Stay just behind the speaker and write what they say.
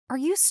Are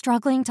you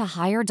struggling to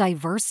hire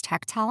diverse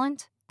tech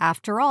talent?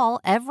 After all,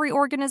 every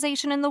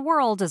organization in the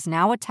world is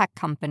now a tech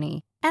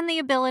company, and the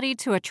ability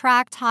to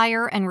attract,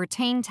 hire, and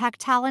retain tech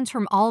talent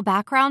from all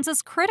backgrounds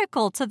is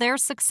critical to their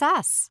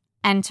success.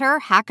 Enter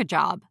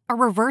HackAjob, a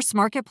reverse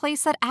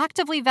marketplace that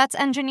actively vets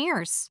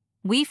engineers.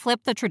 We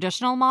flip the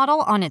traditional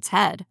model on its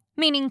head,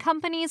 meaning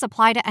companies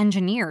apply to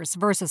engineers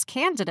versus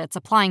candidates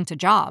applying to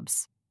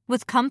jobs,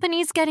 with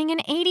companies getting an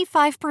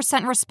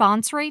 85%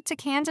 response rate to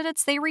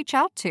candidates they reach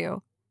out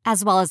to,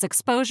 as well as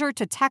exposure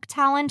to tech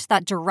talent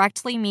that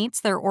directly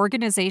meets their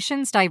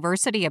organization's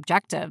diversity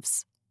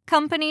objectives.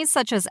 Companies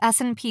such as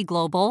S&P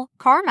Global,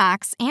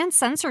 CarMax, and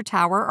Sensor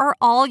Tower are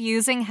all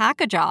using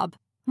HackAjob.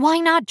 Why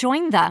not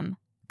join them?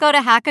 Go to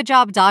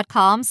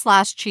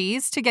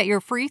hackajob.com/cheese to get your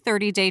free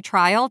 30-day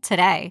trial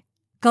today.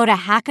 Go to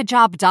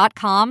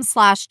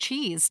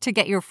hackajob.com/cheese to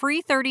get your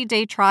free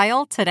 30-day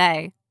trial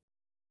today.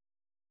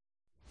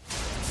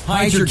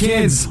 Hide your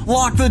kids.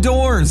 Lock the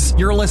doors.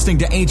 You're listening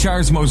to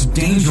HR's most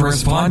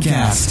dangerous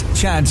podcast.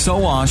 Chad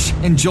Sowash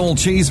and Joel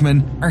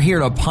Cheeseman are here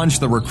to punch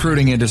the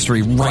recruiting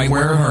industry right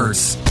where it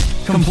hurts.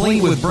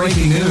 Complete with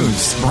breaking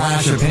news,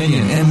 brash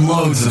opinion, and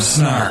loads of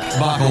snark.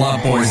 Buckle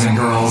up, boys and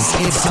girls.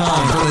 It's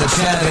time for the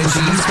Chad and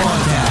Cheese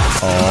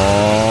podcast.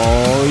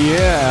 Oh,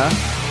 yeah.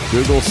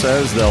 Google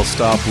says they'll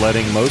stop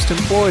letting most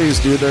employees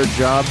do their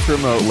jobs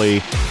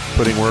remotely,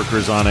 putting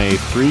workers on a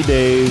 3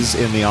 days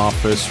in the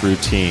office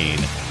routine.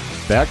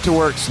 Back to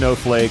work,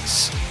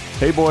 snowflakes.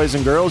 Hey, boys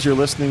and girls, you're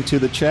listening to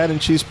the Chad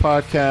and Cheese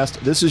podcast.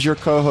 This is your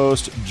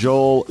co-host,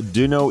 Joel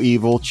Do No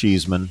Evil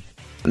Cheeseman.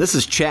 And this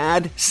is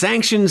Chad,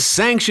 Sanctioned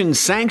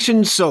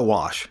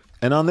Sowash.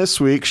 And on this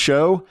week's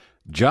show,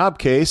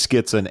 Jobcase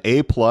gets an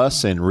A+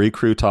 in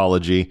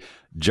recruitology,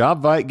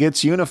 JobVite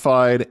gets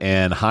unified,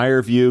 and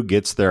HireVue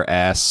gets their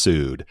ass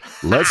sued.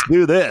 Let's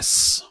do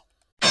this.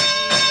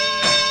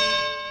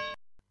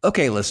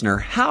 Okay, listener,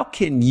 how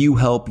can you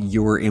help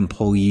your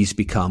employees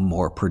become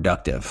more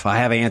productive? I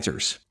have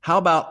answers. How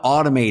about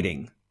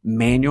automating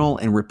manual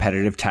and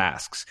repetitive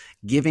tasks,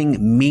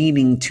 giving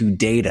meaning to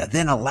data,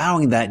 then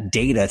allowing that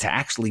data to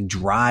actually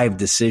drive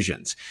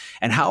decisions?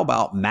 And how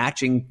about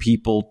matching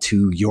people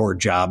to your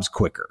jobs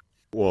quicker?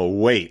 Well,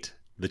 wait.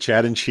 The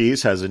Chad and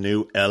Cheese has a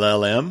new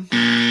LLM?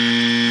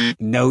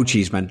 No,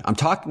 Cheeseman. I'm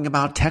talking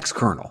about text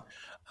kernel.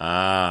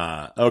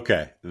 Ah,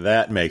 okay.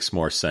 That makes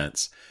more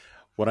sense.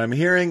 What I'm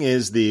hearing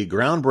is the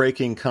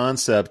groundbreaking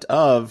concept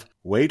of,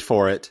 wait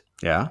for it,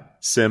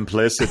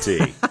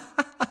 simplicity.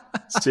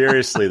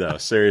 Seriously, though,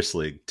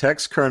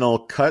 text kernel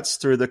cuts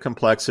through the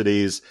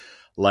complexities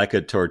like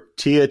a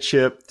tortilla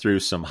chip through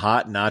some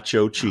hot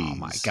nacho cheese. Oh,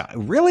 my God.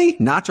 Really?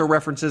 Nacho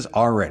references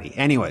already.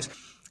 Anyways,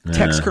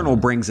 text kernel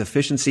brings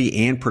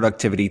efficiency and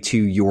productivity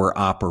to your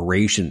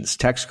operations.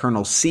 Text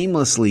kernel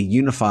seamlessly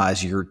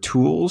unifies your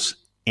tools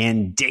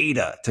and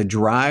data to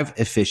drive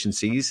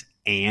efficiencies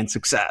and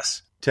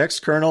success.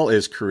 Text kernel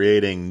is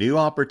creating new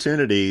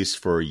opportunities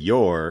for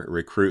your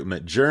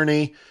recruitment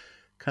journey,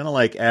 kind of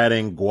like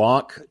adding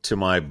guac to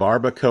my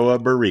barbacoa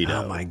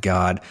burrito. Oh, my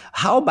God.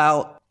 How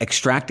about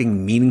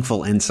extracting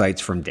meaningful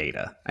insights from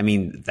data? I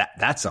mean,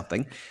 that's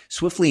something.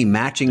 Swiftly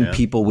matching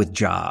people with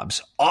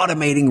jobs,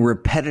 automating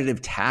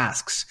repetitive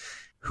tasks.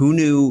 Who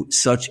knew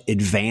such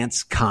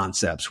advanced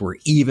concepts were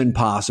even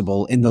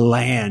possible in the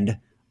land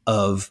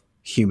of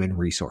human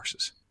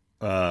resources?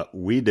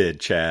 We did,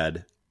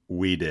 Chad.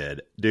 We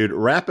did. Dude,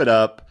 wrap it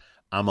up.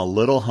 I'm a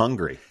little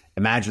hungry.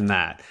 Imagine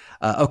that.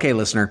 Okay,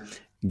 listener,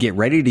 get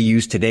ready to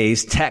use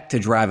today's tech to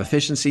drive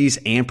efficiencies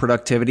and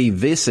productivity.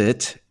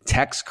 Visit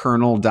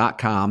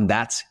textkernel.com.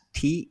 That's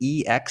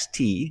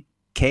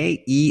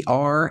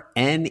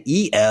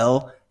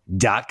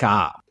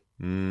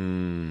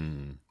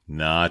TEXTKERNEL.com.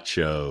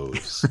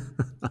 Nachos.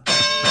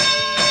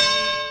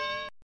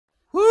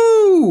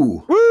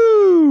 Woo!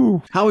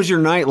 Woo! How was your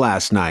night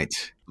last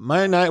night?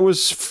 My night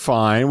was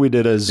fine. We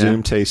did a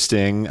Zoom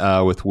tasting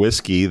with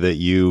whiskey that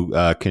you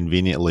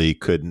conveniently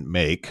couldn't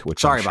make,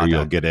 which I'm sure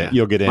you'll get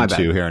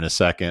into here in a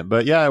second.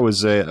 But yeah, it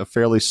was a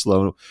fairly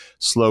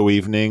slow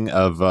evening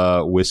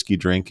of whiskey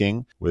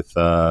drinking with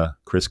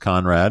Chris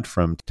Conrad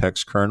from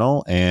Text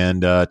Kernel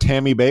and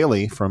Tammy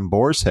Bailey from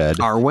Boar's Head.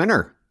 Our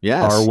winner.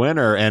 Yes. Our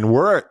winner. And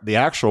we're the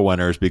actual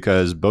winners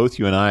because both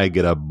you and I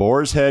get a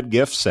Boar's Head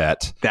gift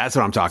set. That's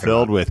what I'm talking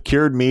about. Filled with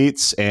cured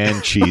meats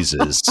and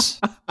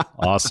cheeses.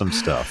 Awesome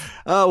stuff.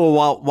 Oh,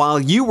 well, while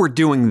you were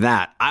doing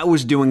that, I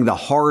was doing the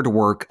hard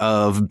work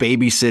of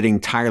babysitting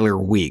Tyler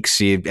Weeks.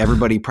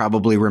 Everybody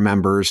probably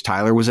remembers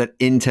Tyler was at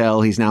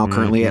Intel. He's now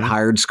currently at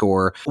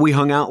HiredScore. We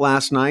hung out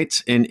last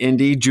night in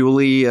Indy,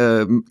 Julie,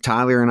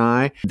 Tyler, and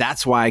I.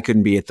 That's why I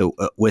couldn't be at the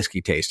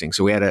whiskey tasting.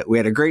 So we had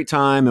a great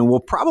time, and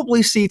we'll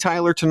probably see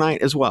Tyler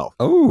tonight as well.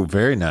 Oh,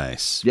 very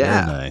nice.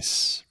 Yeah. Very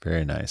nice.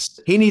 Very nice.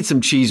 He needs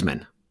some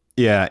Cheeseman.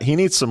 Yeah, he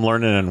needs some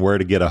learning on where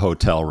to get a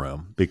hotel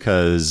room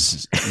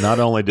because not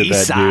only did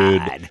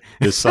that dude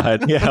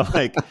decide,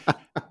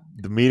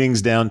 the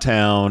meeting's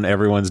downtown.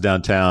 Everyone's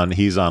downtown.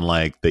 He's on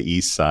like the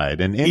east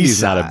side, and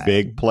Indy's not a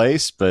big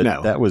place, but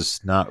that was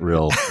not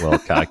real well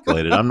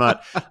calculated. I'm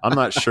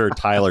not sure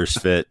Tyler's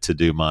fit to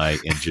do my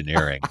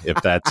engineering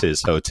if that's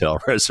his hotel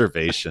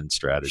reservation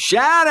strategy.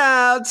 Shout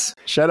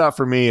out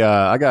for me.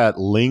 I got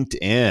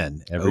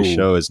LinkedIn. Every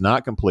show is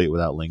not complete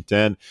without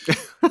LinkedIn.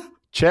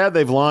 Chad,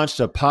 they've launched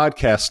a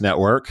podcast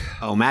network.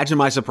 Oh, imagine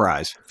my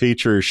surprise.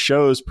 Features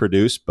shows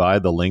produced by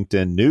the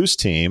LinkedIn news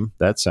team.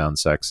 That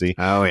sounds sexy.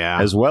 Oh,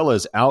 yeah. As well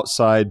as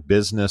outside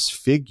business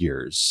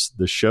figures.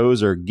 The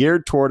shows are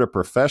geared toward a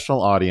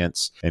professional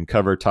audience and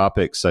cover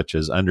topics such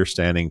as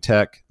understanding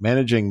tech,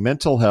 managing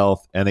mental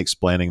health, and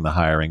explaining the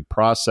hiring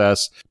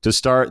process. To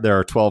start, there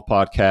are 12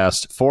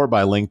 podcasts, 4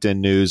 by LinkedIn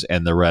News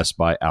and the rest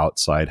by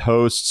outside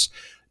hosts.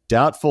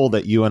 Doubtful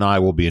that you and I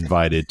will be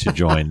invited to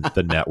join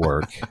the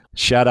network.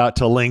 Shout out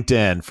to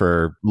LinkedIn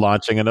for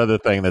launching another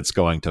thing that's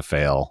going to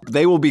fail.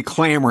 They will be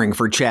clamoring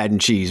for Chad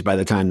and Cheese by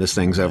the time this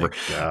thing's over.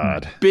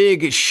 God.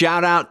 Big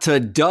shout out to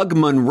Doug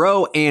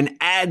Monroe and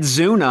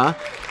Adzuna.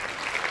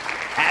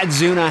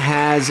 Adzuna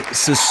has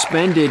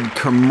suspended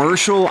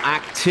commercial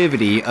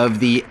activity of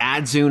the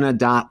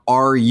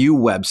adzuna.ru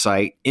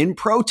website in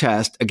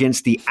protest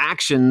against the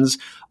actions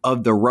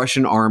of the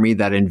Russian army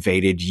that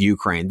invaded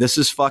Ukraine. This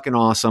is fucking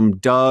awesome.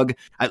 Doug,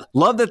 I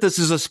love that this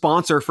is a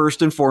sponsor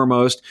first and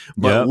foremost,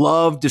 but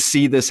love to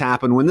see this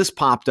happen. When this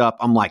popped up,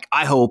 I'm like,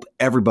 I hope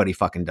everybody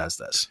fucking does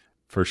this.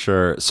 For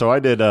sure. So I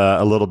did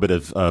a little bit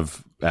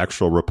of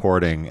actual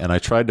reporting, and I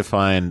tried to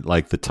find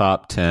like the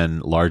top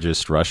 10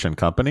 largest Russian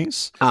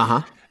companies.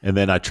 Uh-huh. And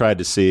then I tried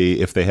to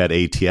see if they had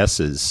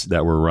ATSs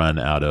that were run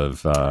out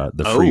of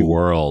the free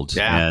world,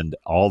 and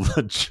all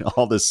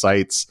the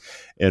sites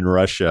in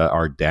Russia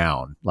are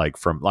down. Like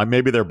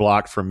maybe they're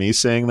blocked from me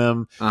seeing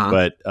them,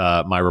 but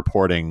my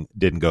reporting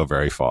didn't go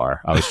very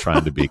far. I was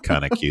trying to be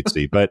kind of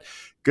cutesy, but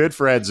good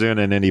for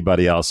Adzuna and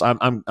anybody else.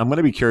 I'm going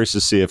to be curious to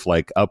see if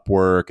like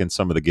Upwork and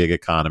some of the gig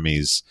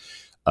economies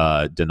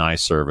deny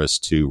service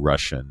to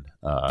Russian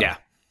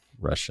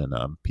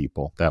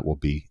people. That will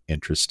be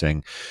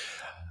interesting.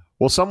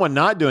 Well, someone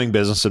not doing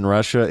business in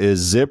Russia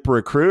is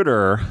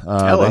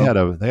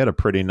ZipRecruiter. They had a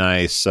pretty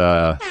nice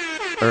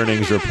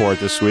earnings report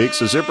this week.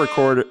 So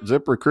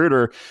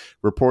ZipRecruiter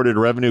reported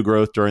revenue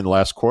growth during the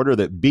last quarter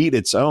that beat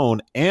its own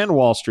and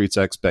Wall Street's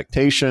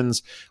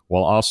expectations,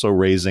 while also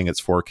raising its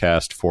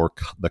forecast for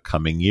the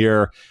coming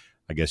year.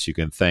 I guess you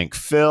can thank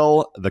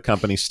Phil. The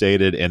company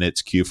stated in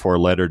its Q4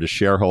 letter to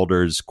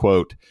shareholders,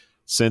 quote,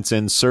 "Since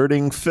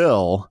inserting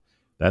Phil,"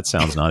 that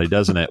sounds naughty,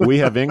 doesn't it? "We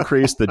have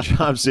increased the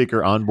job seeker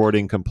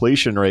onboarding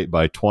completion rate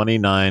by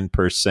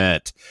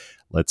 29%.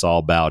 Let's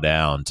all bow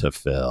down to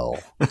Phil."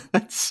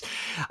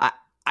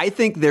 I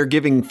think they're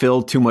giving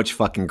Phil too much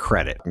fucking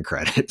credit.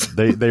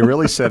 They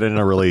really said in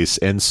a release,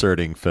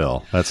 inserting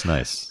Phil. That's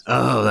nice.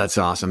 Oh, that's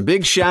awesome.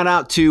 Big shout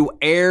out to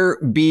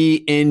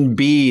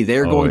Airbnb.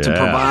 They're going to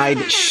provide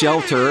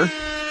shelter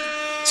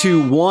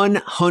to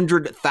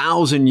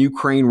 100,000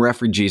 Ukraine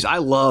refugees. I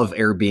love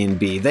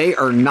Airbnb. They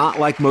are not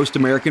like most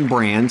American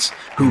brands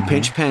who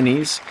pinch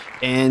pennies,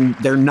 and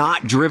they're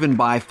not driven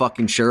by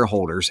fucking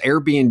shareholders.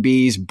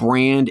 Airbnb's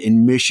brand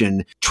and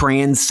mission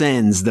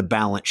transcends the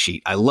balance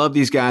sheet. I love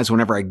these guys.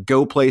 Whenever I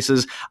go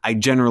places, I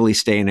generally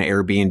stay in an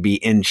Airbnb,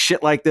 and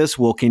shit like this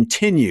will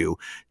continue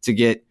to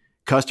get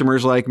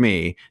customers like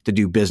me to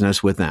do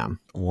business with them.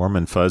 Warm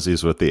and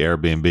fuzzies with the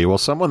Airbnb. Well,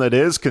 someone that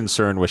is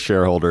concerned with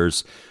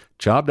shareholders,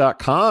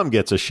 Job.com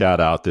gets a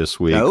shout out this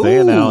week. Oh. They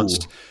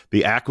announced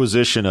the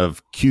acquisition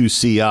of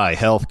QCI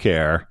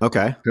Healthcare.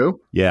 Okay. Who?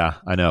 Yeah,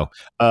 I know.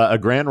 A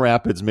Grand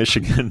Rapids,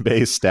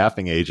 Michigan-based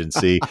staffing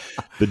agency.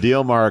 The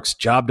deal marks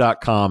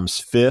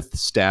Job.com's 5th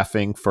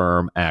staffing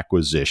firm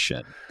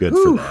acquisition. Good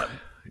for them.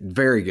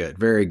 Very good.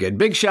 Very good.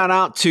 Big shout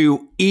out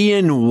to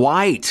Ian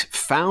White,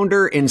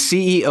 founder and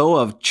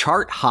CEO of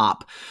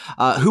ChartHop,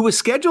 who was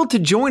scheduled to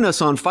join us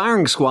on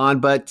Firing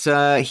Squad, but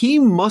he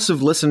must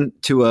have listened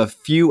to a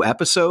few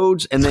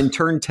episodes and then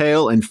turned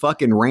tail and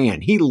fucking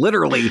ran. He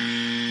literally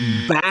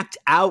backed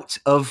out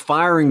of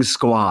Firing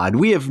Squad.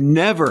 We have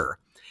never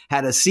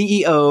had a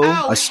CEO,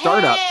 a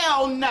startup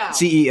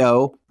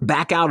CEO,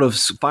 back out of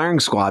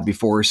Firing Squad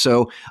before.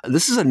 So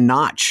this is a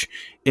notch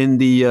in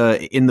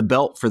the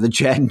belt for the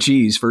Chad and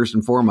Cheese, first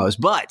and foremost.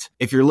 But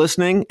if you're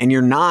listening and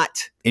you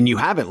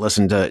haven't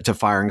listened to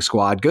Firing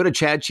Squad, go to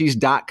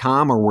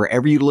chadcheese.com or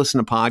wherever you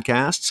listen to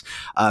podcasts,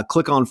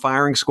 click on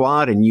Firing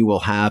Squad, and you will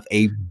have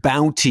a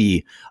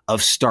bounty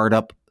of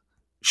startup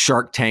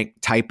Shark Tank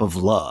type of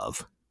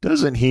love.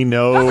 Doesn't he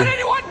know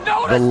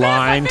the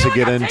line to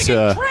get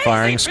into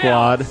Firing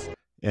Squad,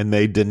 and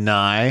they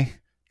deny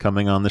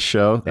coming on the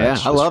show?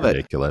 That's I love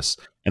ridiculous.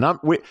 And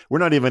we're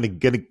not even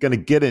going to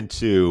get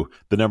into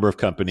the number of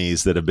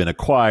companies that have been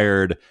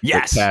acquired,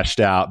 that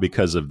cashed out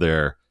because of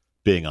their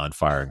being on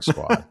Firing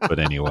Squad. But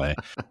anyway,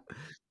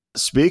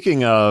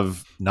 Speaking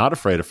of not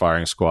afraid of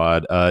firing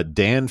squad,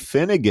 Dan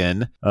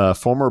Finnegan,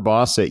 former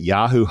boss at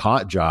Yahoo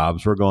Hot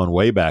Jobs, we're going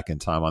way back in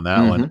time on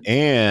that one,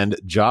 and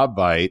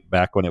JobBite,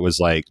 back when it was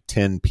like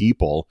 10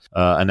 people,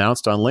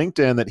 announced on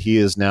LinkedIn that he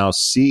is now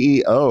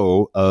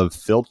CEO of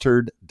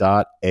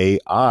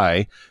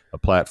Filtered.ai, a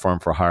platform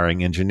for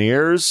hiring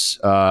engineers.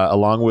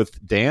 Along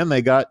with Dan,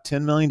 they got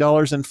 $10 million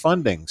in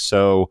funding.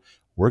 So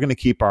we're going to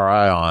keep our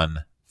eye on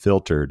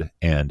Filtered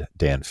and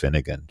Dan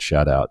Finnegan.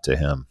 Shout out to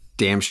him.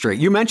 Damn straight.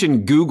 You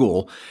mentioned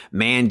Google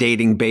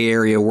mandating Bay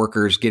Area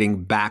workers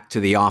getting back to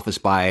the office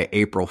by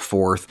April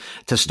 4th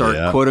to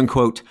start quote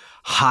unquote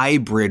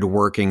hybrid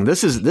working.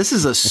 This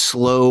is a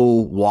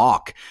slow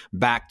walk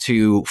back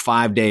to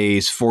 5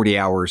 days, 40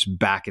 hours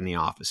back in the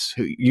office.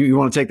 You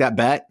want to take that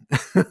bet?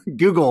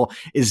 Google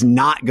is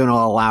not going to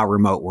allow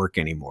remote work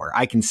anymore.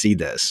 I can see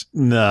this.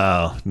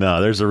 No.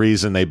 There's a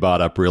reason they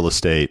bought up real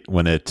estate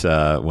when it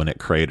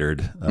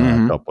cratered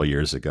a couple of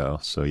years ago.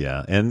 So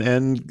yeah,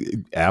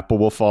 and Apple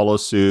will follow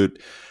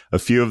suit. A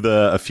few of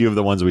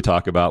the ones we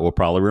talk about will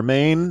probably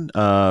remain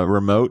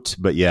remote,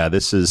 but yeah,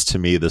 this is to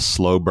me the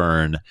slow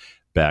burn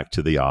back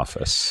to the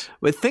office.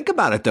 But think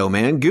about it though,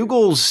 man.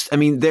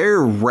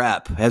 Their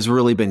rep has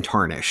really been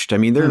tarnished.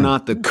 They're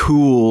not the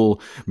cool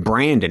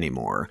brand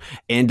anymore.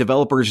 And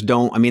developers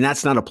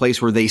that's not a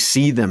place where they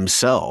see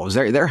themselves.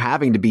 They're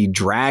having to be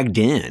dragged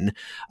in,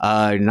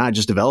 not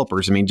just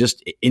developers.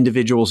 Just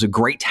individuals of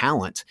great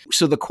talent.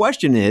 So the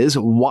question is,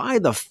 why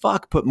the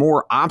fuck put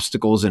more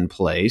obstacles in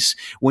place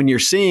when you're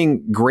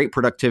seeing great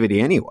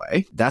productivity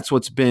anyway? That's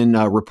what's been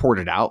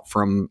reported out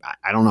from,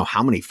 I don't know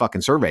how many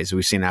fucking surveys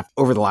we've seen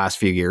over the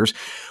last few years.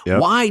 Yep.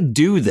 Why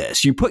do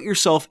this? You put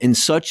yourself in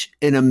such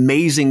an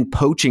amazing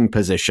poaching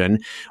position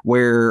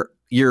where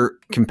your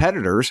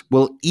competitors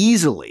will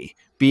easily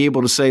be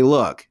able to say,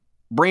 look,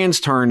 brand's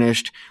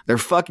tarnished. They're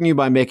fucking you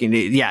by making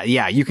it.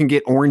 Yeah, you can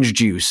get orange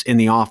juice in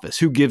the office.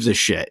 Who gives a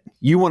shit?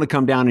 You want to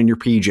come down in your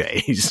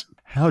PJs.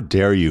 How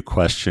dare you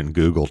question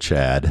Google,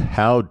 Chad?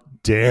 How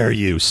dare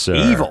you, sir?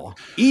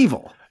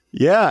 Evil.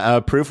 Yeah,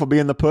 proof will be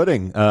in the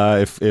pudding.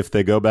 If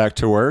they go back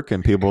to work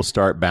and people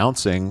start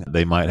bouncing,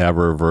 they might have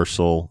a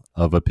reversal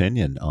of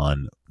opinion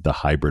on the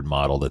hybrid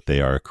model that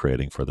they are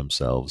creating for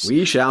themselves.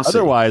 We shall see.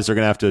 Otherwise, they're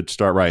going to have to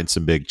start writing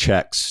some big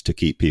checks to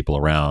keep people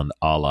around,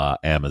 a la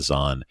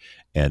Amazon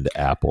and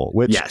Apple,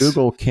 which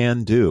Google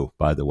can do,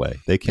 by the way.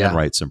 They can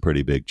write some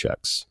pretty big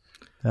checks.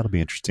 That'll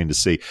be interesting to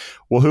see.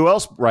 Well, who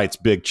else writes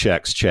big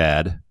checks,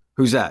 Chad?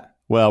 Who's that?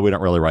 Well, we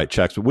don't really write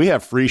checks, but we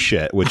have free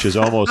shit, which is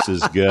almost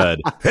as good.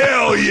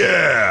 Hell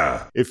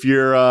yeah! If you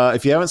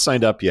haven't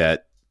signed up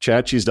yet,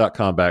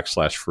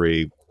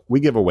 chadcheese.com/free. We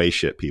give away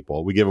shit,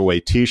 people. We give away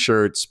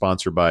T-shirts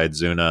sponsored by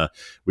Adzuna.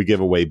 We give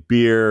away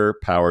beer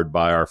powered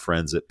by our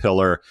friends at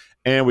Pillar.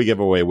 And we give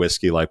away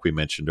whiskey, like we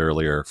mentioned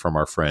earlier, from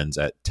our friends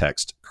at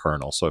Text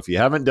Kernel. So if you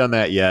haven't done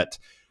that yet,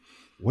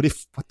 what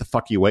the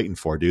fuck are you waiting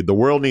for, dude? The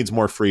world needs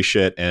more free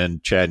shit,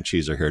 and Chad and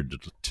Cheese are here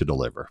to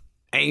deliver.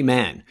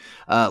 Amen.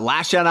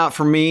 Last shout out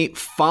from me,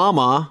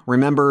 Fama.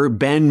 Remember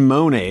Ben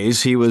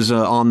Moniz? He was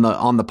on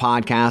the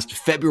podcast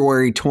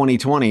February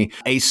 2020.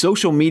 A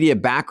social media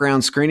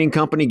background screening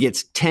company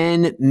gets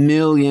 $10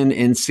 million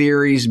in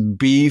Series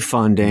B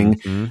funding.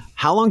 Mm-hmm.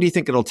 How long do you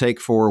think it'll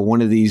take for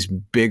one of these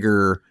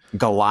bigger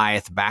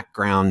Goliath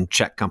background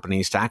check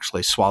companies to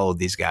actually swallow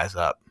these guys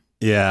up?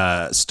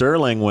 Yeah,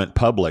 Sterling went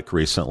public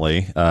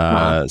recently.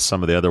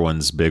 Some of the other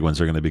big ones,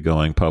 are going to be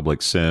going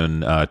public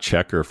soon.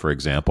 Checker, for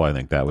example, I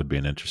think that would be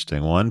an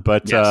interesting one.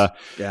 But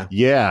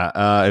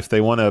if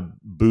they want to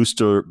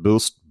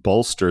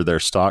bolster their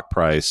stock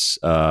price,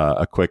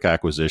 a quick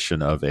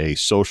acquisition of a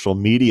social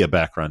media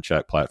background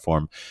check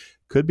platform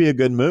could be a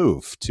good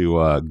move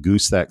to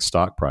goose that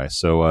stock price.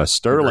 So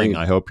Sterling,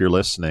 I hope you're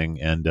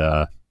listening, and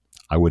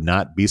I would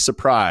not be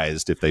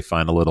surprised if they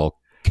find a little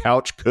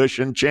couch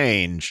cushion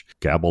change.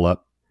 Gabble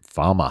up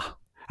Fama.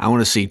 I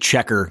want to see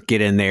Checker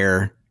get in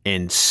there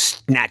and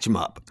snatch him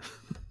up.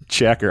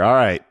 Checker. All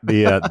right.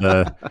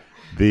 The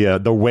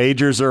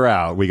wagers are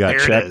out. We got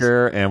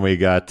Checker and we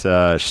got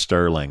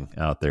Sterling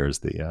out there as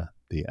the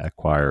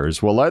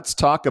acquirers. Well, let's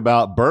talk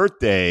about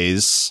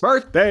birthdays.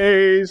 Happy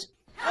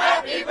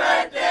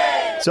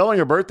birthday! Selling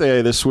a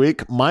birthday this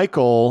week,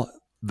 Michael,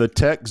 the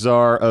tech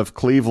czar of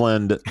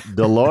Cleveland,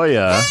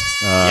 Deloya.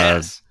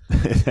 Yes.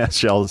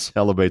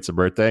 Celebrates a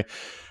birthday.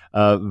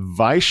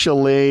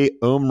 Vaishali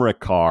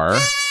Umrikar.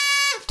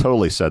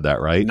 Totally said that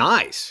right.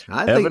 Nice.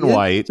 Evan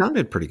White.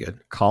 Sounded pretty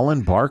good.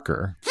 Colin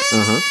Barker.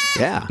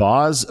 Yeah.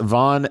 Boz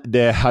van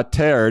de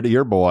Haterd,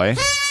 your boy.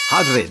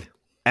 Hadrid.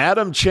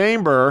 Adam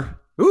Chamber.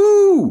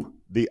 Ooh.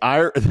 The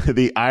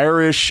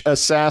Irish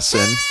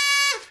assassin.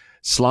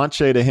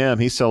 Sláinte to him.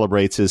 He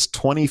celebrates his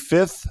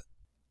 25th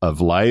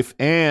of life.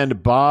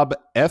 And Bob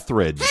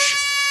Etheridge,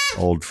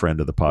 old friend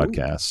of the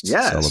podcast,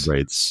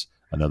 celebrates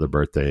another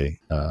birthday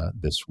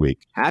this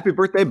week. Happy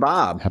birthday,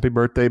 Bob. Happy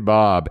birthday,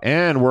 Bob.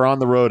 And we're on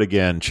the road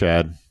again,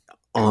 Chad.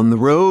 On the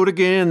road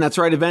again. That's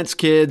right, events,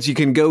 kids. You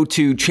can go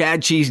to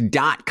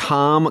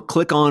chadcheese.com,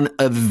 click on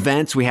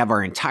events. We have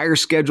our entire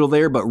schedule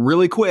there, but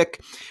really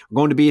quick, we're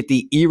going to be at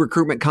the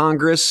eRecruitment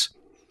Congress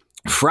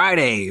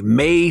Friday,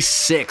 May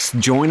 6th,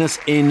 join us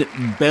in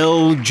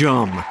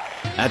Belgium.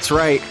 That's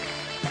right.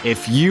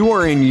 If you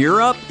are in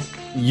Europe,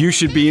 you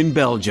should be in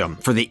Belgium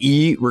for the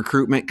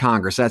eRecruitment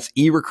Congress. That's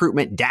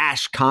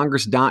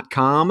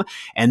erecruitment-congress.com.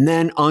 And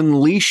then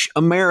Unleash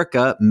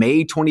America,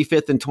 May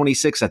 25th and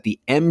 26th at the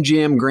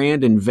MGM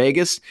Grand in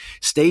Vegas.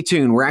 Stay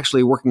tuned. We're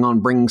actually working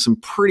on bringing some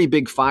pretty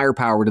big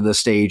firepower to the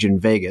stage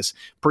in Vegas.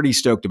 Pretty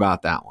stoked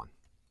about that one.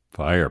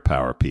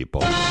 Firepower,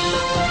 people.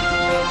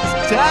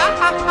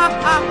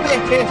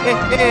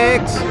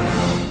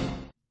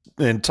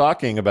 And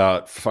talking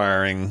about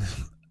firing,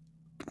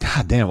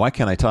 God damn, why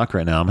can't I talk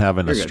right now? I'm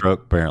having a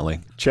stroke, apparently.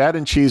 Chad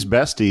and Cheese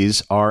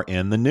Besties are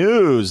in the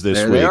news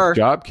this week.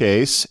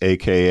 Jobcase,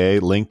 a.k.a.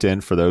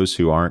 LinkedIn, for those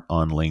who aren't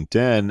on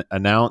LinkedIn,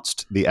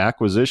 announced the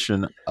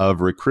acquisition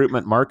of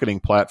recruitment marketing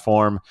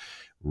platform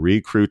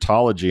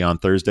Recruitology on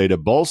Thursday to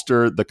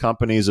bolster the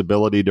company's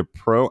ability to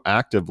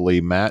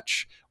proactively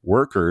match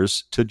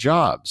workers to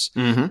jobs.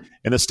 Mm-hmm.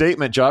 In a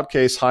statement,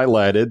 Jobcase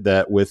highlighted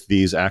that with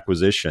these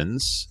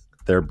acquisitions,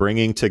 they're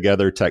bringing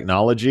together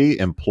technology,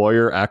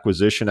 employer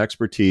acquisition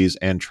expertise,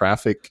 and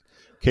traffic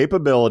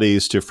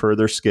capabilities to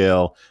further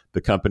scale the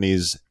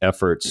company's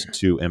efforts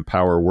to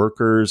empower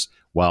workers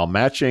while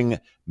matching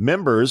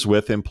members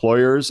with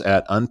employers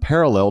at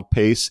unparalleled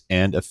pace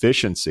and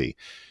efficiency.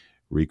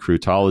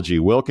 Recruitology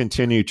will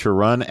continue to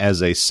run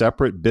as a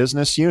separate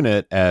business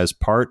unit as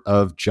part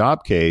of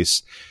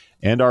Jobcase,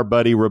 and our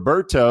buddy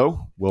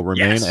Roberto will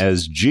remain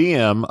as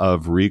GM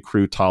of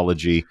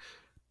Recruitology.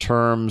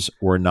 Terms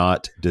were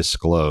not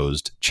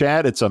disclosed.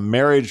 Chad, it's a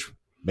marriage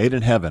made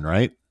in heaven,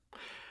 right?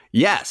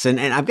 Yes,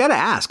 and I've got to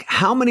ask,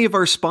 how many of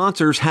our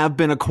sponsors have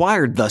been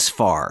acquired thus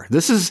far?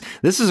 This is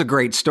a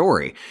great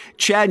story.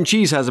 Chad and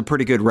Cheese has a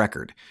pretty good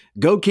record.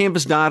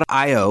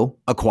 GoCanvas.io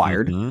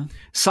acquired. Mm-hmm.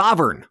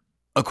 Sovereign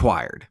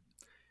acquired.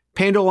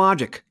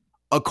 PandoLogic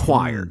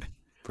acquired.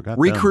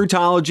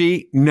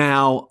 Recruitology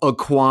now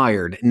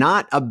acquired.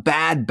 Not a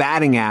bad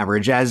batting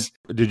average.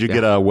 Did you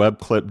get a web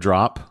clip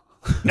drop?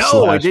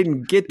 No, I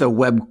didn't get the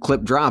web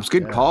clip drops.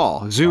 Good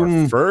call.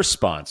 Zoom. Our first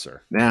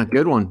sponsor. Yeah,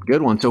 good one.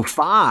 Good one. So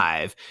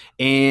 5,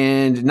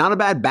 and not a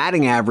bad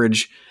batting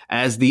average,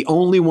 as the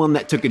only one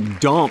that took a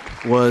dump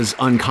was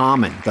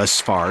Uncommon thus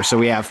far. So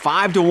we have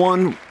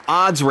 5-to-1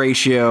 odds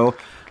ratio.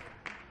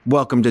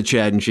 Welcome to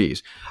Chad and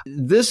Cheese.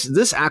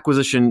 This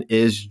acquisition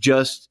is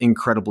just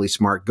incredibly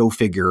smart. Go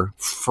figure.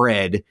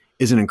 Fred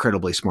is an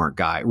incredibly smart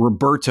guy.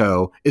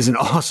 Roberto is an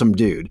awesome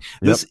dude.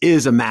 This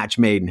is a match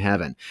made in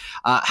heaven.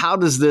 How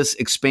does this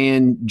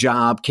expand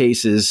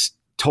Jobcase's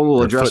total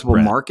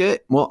addressable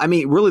market? Well, I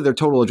mean, really their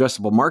total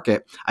addressable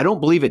market. I don't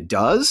believe it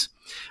does.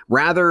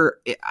 Rather,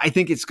 I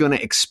think it's going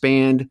to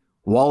expand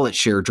wallet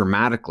share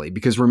dramatically,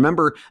 because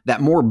remember that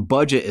more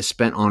budget is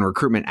spent on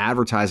recruitment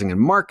advertising and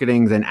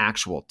marketing than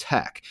actual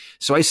tech.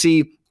 So I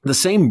see the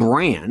same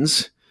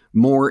brands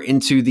more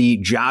into the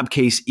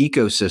Jobcase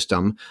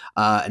ecosystem,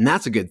 and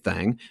that's a good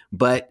thing,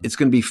 but it's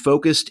going to be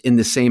focused in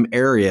the same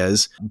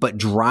areas, but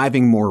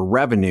driving more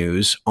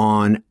revenues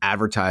on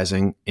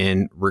advertising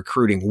and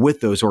recruiting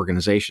with those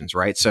organizations,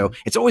 right? So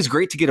it's always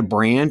great to get a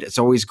brand. It's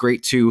always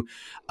great to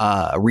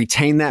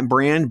retain that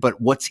brand,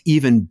 but what's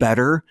even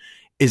better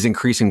is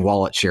increasing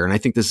wallet share. And I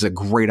think this is a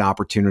great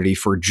opportunity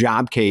for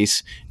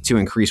Jobcase to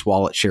increase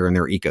wallet share in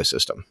their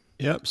ecosystem.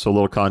 Yep. So a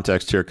little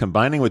context here.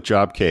 Combining with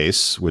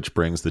Jobcase, which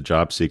brings the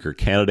job seeker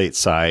candidate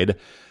side,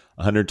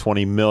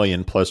 120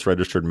 million plus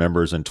registered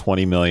members and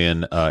 20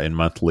 million in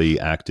monthly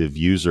active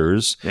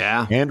users.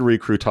 Yeah. And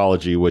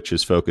Recruitology, which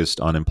is focused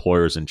on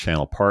employers and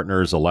channel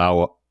partners,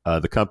 allow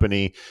the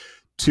company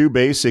to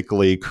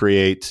basically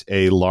create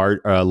a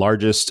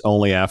largest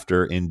only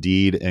after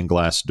Indeed and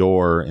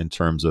Glassdoor in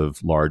terms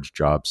of large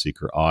job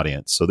seeker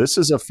audience. So this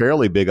is a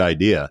fairly big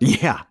idea.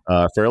 Yeah.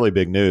 Fairly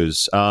big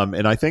news.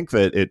 And I think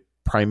that it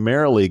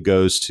primarily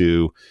goes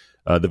to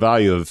the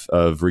value of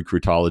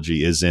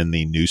Recruitology is in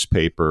the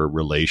newspaper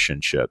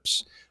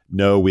relationships.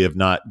 No, we have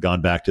not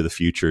gone back to the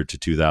future to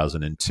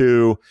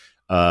 2002.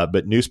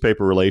 But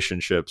newspaper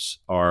relationships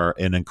are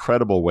an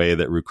incredible way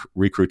that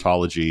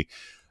Recruitology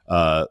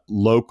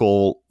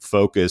local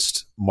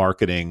focused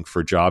marketing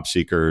for job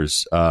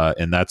seekers.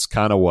 And that's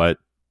kind of what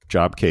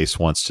Jobcase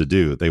wants to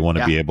do. They want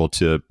to be able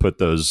to put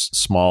those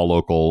small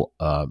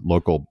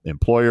local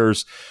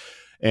employers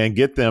and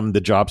get them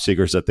the job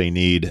seekers that they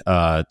need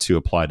to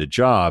apply to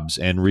jobs.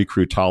 And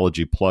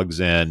Recruitology plugs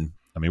in,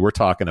 I mean, we're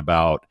talking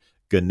about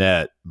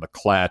Gannett,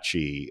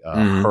 McClatchy,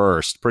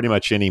 Hearst, pretty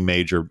much any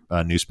major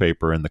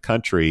newspaper in the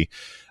country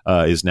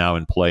is now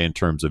in play in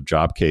terms of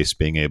Jobcase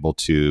being able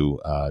to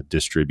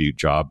distribute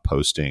job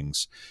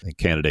postings and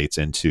candidates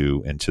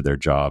into their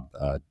job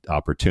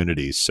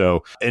opportunities.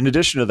 So in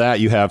addition to that,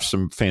 you have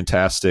some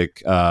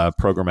fantastic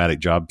programmatic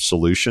job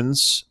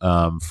solutions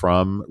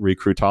from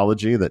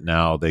Recruitology that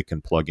now they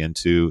can plug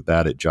into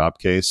that at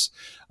Jobcase.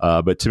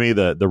 But to me,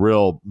 the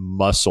real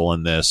muscle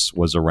in this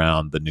was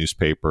around the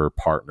newspaper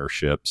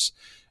partnerships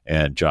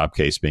and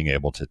Jobcase being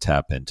able to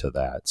tap into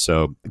that.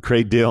 So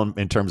great deal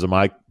in terms of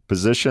my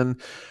position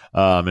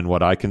in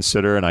what I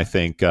consider. And I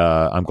think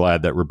I'm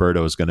glad that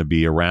Roberto is going to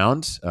be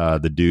around.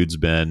 The dude's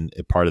been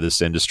a part of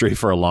this industry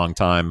for a long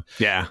time.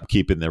 Yeah.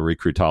 Keeping the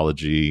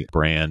Recruitology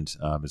brand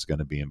is going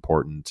to be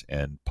important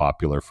and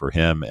popular for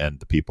him and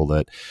the people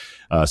that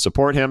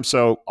support him.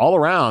 So all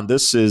around,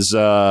 this is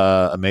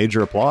a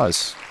major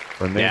applause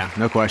for me. Yeah,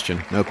 no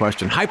question. No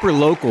question. Hyper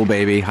local,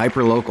 baby.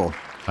 Hyper local.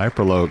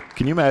 Hyperlocal.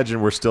 Can you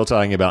imagine we're still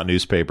talking about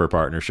newspaper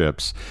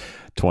partnerships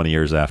 20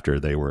 years after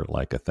they were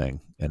like a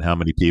thing? And how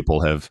many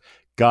people have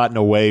gotten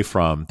away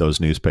from those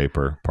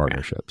newspaper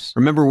partnerships?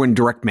 Remember when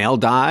direct mail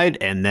died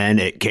and then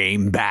it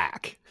came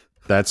back?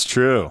 That's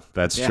true.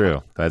 That's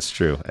true. That's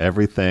true.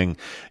 Everything.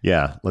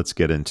 Yeah. Let's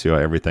get into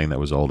everything that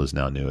was old is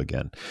now new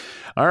again.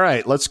 All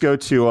right. Let's go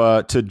to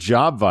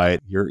JobVite.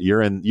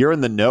 You're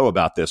in the know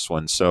about this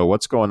one. So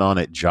what's going on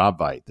at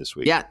JobVite this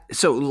week? Yeah.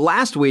 So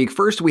last week,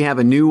 first we have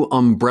a new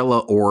umbrella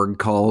org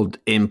called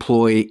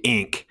Employee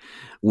Inc.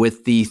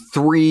 with the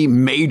three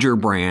major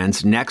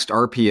brands, Next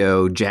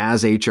RPO,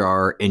 Jazz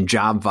HR, and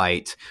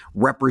JobVite,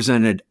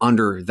 represented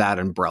under that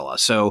umbrella.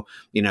 So,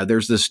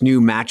 there's this new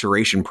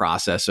maturation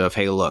process of,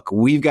 hey, look,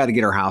 we've got to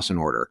get our house in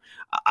order.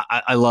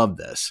 I love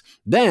this.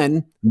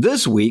 Then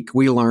this week,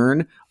 we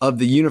learn of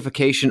the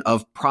unification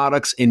of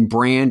products and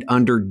brand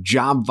under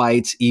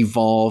JobVite's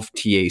Evolve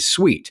TA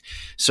Suite.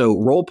 So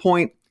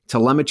RollPoint,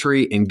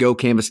 Telemetry, and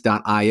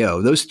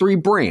GoCanvas.io, those three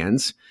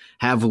brands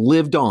have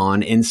lived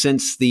on, and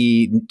since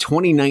the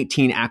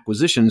 2019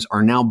 acquisitions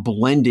are now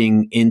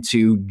blending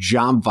into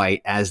JobVite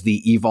as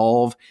the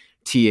Evolve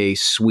TA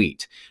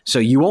Suite. So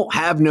you won't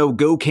have no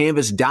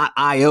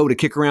GoCanvas.io to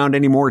kick around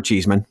anymore,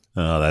 Cheeseman.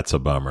 Oh, that's a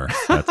bummer.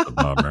 That's a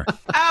bummer.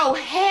 Oh,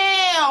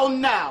 hell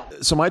no.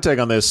 So my take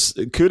on this,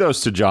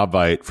 kudos to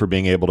JobVite for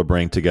being able to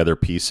bring together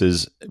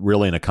pieces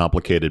really in a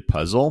complicated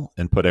puzzle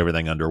and put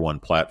everything under one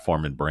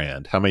platform and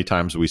brand. How many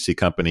times do we see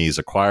companies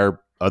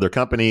acquire other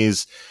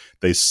companies?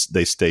 They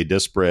stay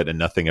disparate and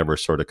nothing ever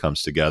sort of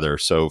comes together.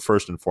 So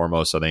first and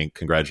foremost, I think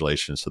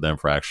congratulations to them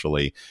for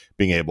actually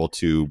being able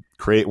to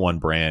create one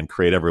brand,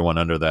 create everyone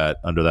under that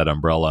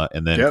umbrella,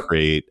 and then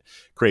create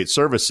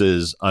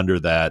services under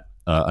that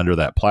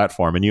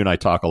platform. And you and I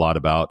talk a lot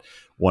about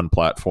one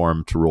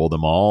platform to rule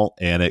them all,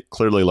 and it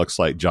clearly looks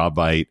like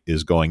JobVite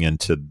is going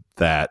into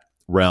that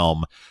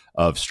realm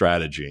of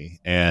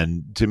strategy.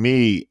 And to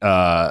me,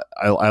 I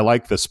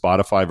like the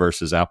Spotify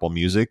versus Apple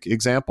Music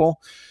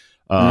example.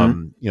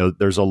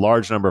 There's a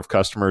large number of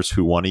customers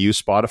who want to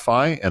use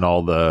Spotify and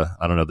all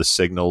the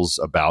signals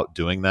about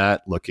doing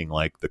that, looking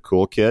like the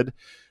cool kid.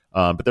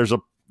 But there's a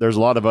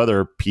lot of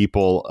other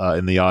people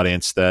in the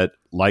audience that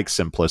like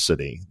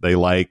simplicity. They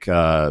like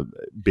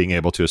being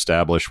able to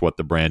establish what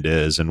the brand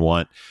is and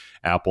want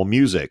Apple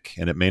Music.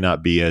 And it may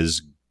not be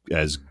as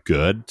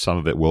good. Some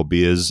of it will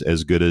be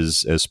as good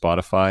as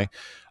Spotify.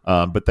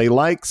 But they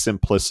like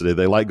simplicity.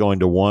 They like going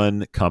to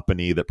one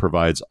company that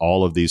provides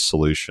all of these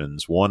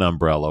solutions, one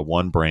umbrella,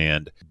 one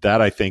brand.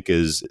 That I think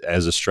as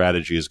a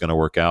strategy is going to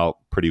work out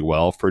pretty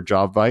well for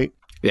JobVite.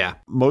 Yeah.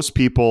 Most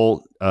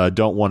people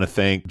don't want to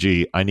think,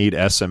 gee, I need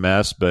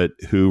SMS, but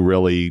who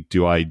really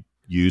do I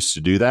use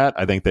to do that?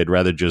 I think they'd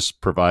rather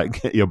just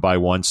provide, buy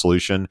one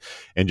solution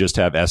and just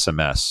have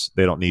SMS.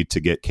 They don't need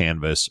to get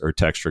Canvas or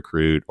Text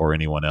Recruit or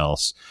anyone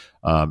else.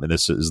 And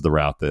this is the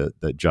route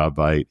that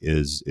JobVite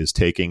is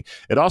taking.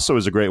 It also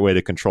is a great way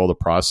to control the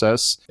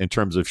process in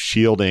terms of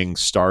shielding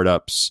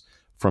startups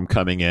from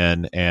coming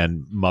in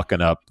and mucking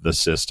up the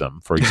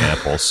system, for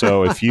example.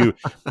 So if you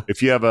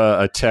have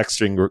a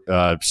texting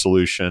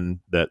solution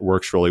that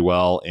works really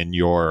well in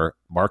your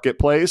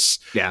marketplace,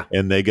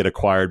 and they get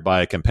acquired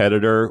by a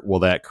competitor, well,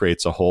 that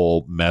creates a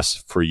whole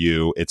mess for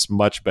you. It's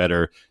much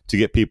better to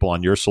get people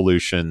on your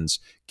solutions,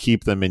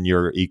 keep them in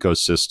your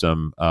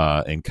ecosystem,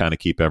 and kind of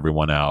keep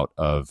everyone out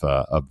of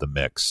the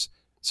mix.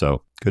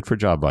 So good for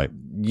JobVite.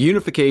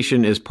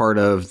 Unification is part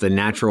of the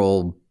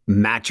natural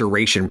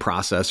maturation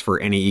process for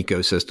any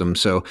ecosystem.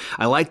 So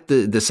I like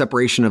the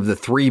separation of the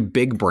three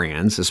big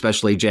brands,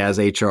 especially Jazz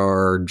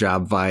HR,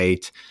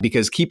 JobVite,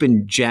 because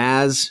keeping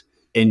Jazz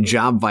and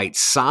JobVite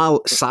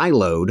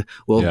siloed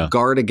will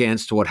guard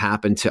against what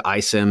happened to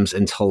iCIMS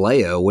and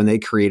Taleo when they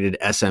created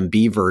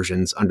SMB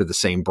versions under the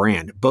same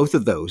brand. Both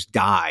of those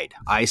died.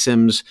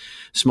 iCIMS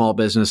small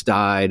business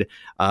died,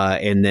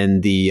 and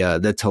then the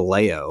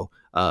Taleo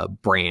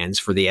brands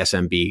for the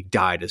SMB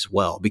died as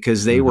well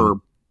because they were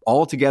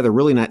altogether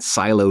really not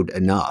siloed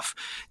enough.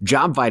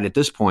 JobVite at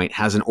this point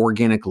has an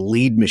organic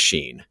lead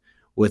machine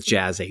with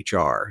Jazz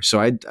HR. So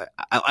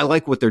I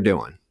like what they're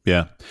doing.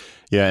 Yeah.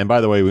 Yeah. And by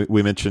the way,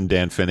 we mentioned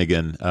Dan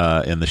Finnegan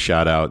in the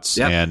shout outs.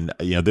 And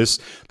this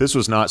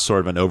was not sort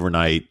of an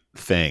overnight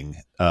thing.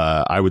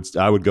 I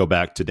would go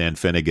back to Dan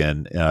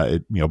Finnegan,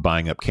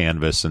 buying up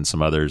Canvas and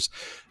some others,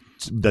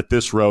 that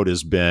this road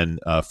has been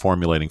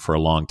formulating for a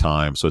long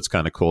time. So it's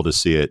kind of cool to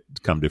see it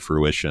come to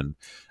fruition,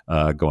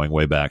 going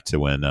way back to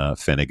when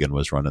Finnegan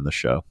was running the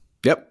show.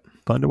 Yep.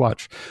 Fun to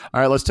watch. All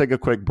right, let's take a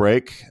quick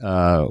break. We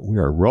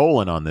are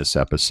rolling on this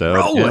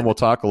episode. And we'll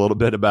talk a little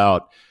bit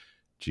about,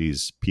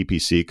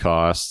 PPC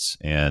costs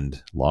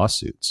and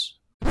lawsuits.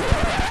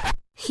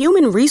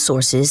 Human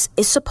resources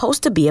is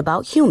supposed to be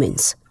about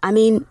humans. I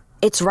mean,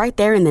 it's right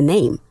there in the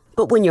name.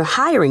 But when your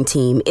hiring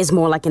team is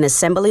more like an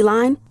assembly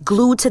line,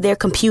 glued to their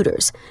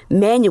computers,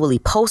 manually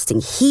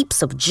posting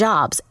heaps of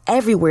jobs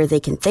everywhere they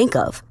can think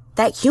of,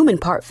 that human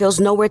part feels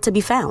nowhere to be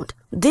found.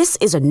 This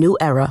is a new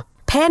era.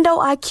 Pando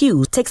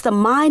IQ takes the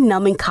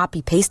mind-numbing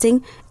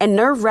copy-pasting and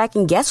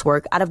nerve-wracking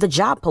guesswork out of the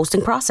job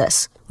posting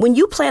process. When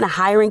you plan a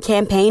hiring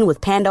campaign with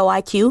Pando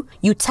IQ,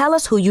 you tell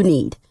us who you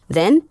need.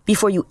 Then,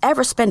 before you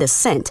ever spend a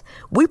cent,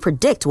 we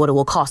predict what it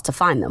will cost to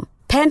find them.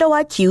 Pando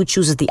IQ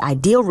chooses the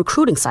ideal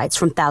recruiting sites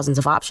from thousands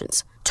of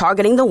options,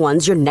 targeting the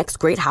ones your next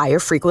great hire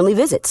frequently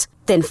visits,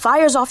 then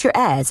fires off your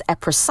ads at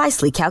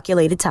precisely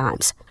calculated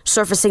times,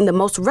 surfacing the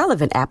most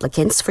relevant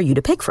applicants for you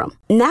to pick from.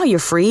 Now you're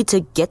free to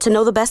get to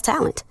know the best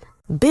talent,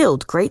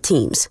 build great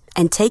teams,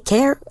 and take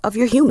care of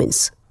your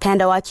humans.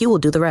 Pando IQ will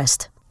do the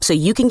rest, so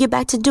you can get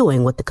back to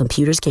doing what the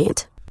computers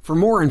can't. For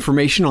more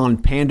information on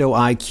Pando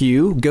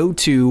IQ, go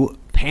to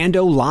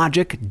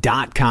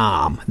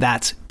pandologic.com.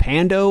 That's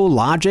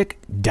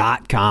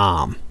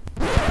pandologic.com.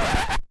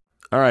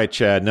 All right,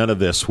 Chad, none of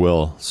this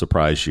will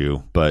surprise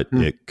you, but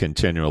it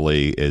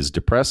continually is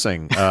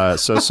depressing.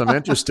 So some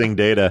interesting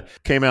data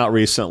came out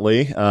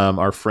recently.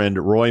 Our friend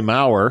Roy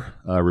Maurer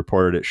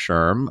reported at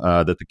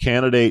SHRM that the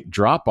candidate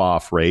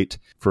drop-off rate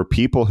for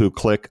people who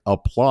click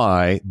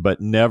apply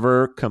but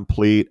never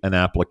complete an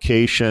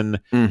application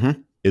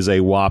is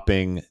a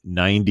whopping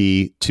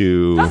 92%.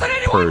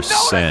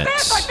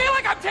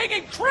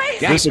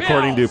 This,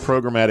 according to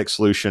programmatic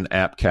solution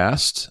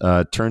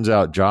Appcast, turns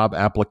out job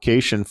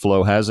application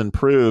flow has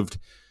improved,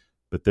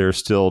 but there's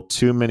still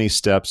too many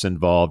steps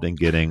involved in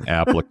getting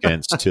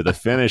applicants to the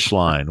finish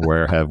line.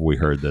 Where have we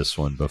heard this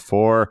one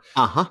before?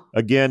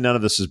 Again, none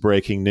of this is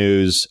breaking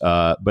news,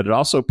 but it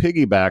also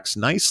piggybacks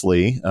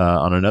nicely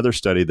on another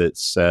study that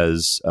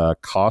says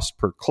cost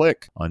per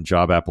click on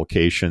job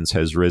applications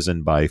has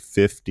risen by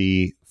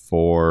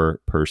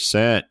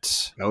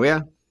 54%. Oh,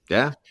 yeah.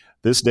 Yeah.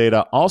 This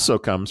data also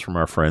comes from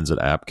our friends at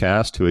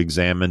Appcast, who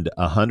examined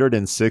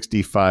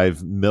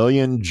 165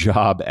 million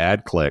job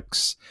ad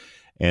clicks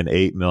and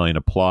 8 million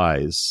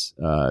applies.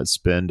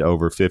 Spend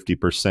over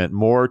 50%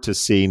 more to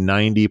see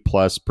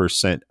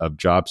 90+% of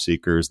job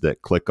seekers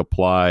that click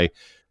apply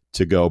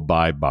to go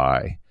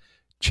bye-bye.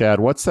 Chad,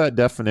 what's that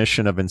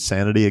definition of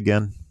insanity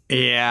again?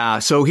 Yeah.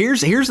 So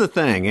here's the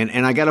thing,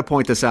 and I got to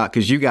point this out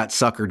because you got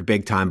suckered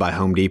big time by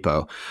Home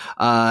Depot.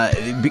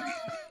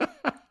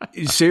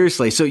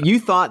 Seriously. So you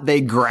thought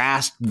they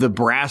grasped the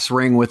brass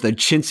ring with a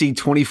chintzy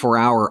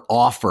 24-hour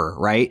offer,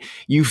 right?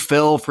 You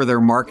fell for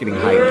their marketing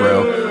hype,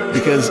 bro,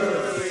 because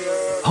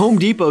Home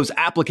Depot's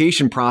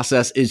application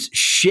process is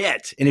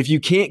shit. And if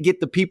you can't get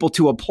the people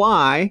to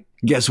apply,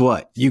 guess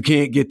what? You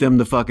can't get them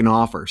the fucking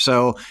offer.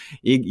 So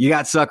you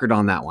got suckered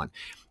on that one.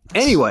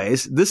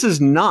 Anyways, this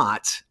is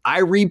not, I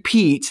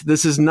repeat,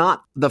 this is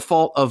not the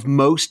fault of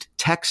most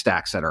tech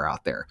stacks that are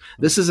out there.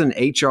 This is an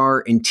HR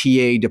and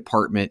TA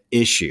department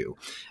issue.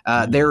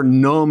 They're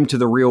numb to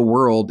the real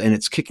world and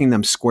it's kicking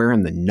them square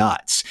in the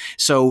nuts.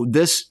 So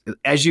this,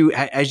 as you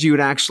had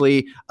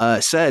actually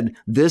said,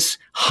 this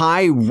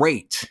high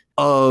rate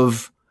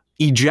of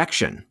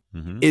ejection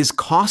is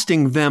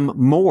costing them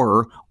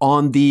more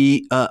on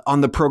the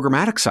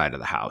programmatic side of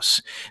the house.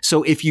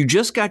 So if you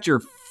just got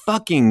your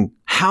fucking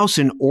house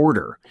in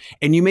order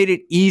and you made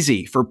it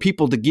easy for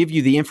people to give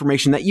you the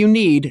information that you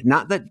need,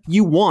 not that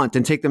you want,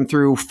 and take them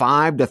through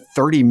 5 to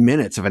 30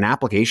 minutes of an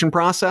application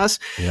process,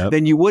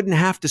 then you wouldn't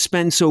have to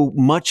spend so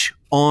much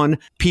on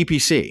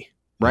PPC,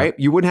 right?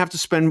 You wouldn't have to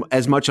spend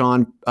as much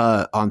on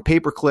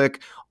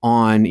pay-per-click,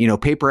 on,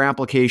 paper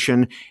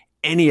application,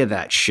 any of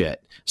that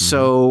shit.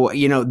 So,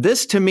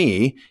 this to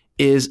me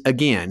is,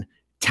 again,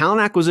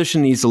 talent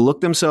acquisition needs to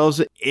look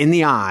themselves in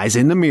the eyes,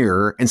 in the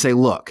mirror, and say,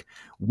 look,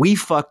 we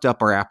fucked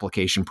up our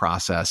application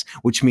process,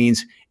 which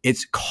means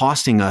it's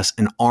costing us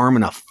an arm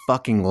and a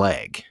fucking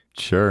leg.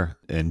 Sure.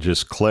 And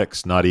just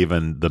clicks, not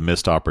even the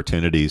missed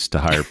opportunities to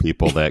hire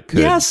people that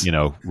could,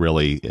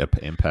 really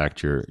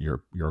impact your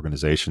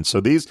organization.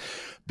 So these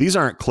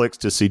aren't clicks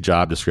to see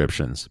job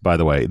descriptions, by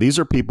the way. These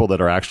are people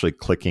that are actually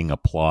clicking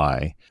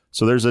apply.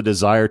 So there's a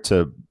desire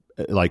to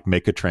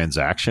make a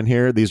transaction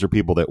here. These are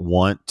people that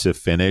want to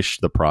finish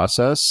the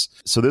process.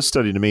 So this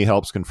study to me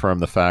helps confirm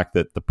the fact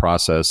that the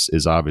process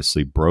is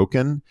obviously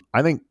broken.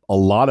 I think a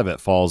lot of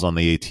it falls on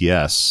the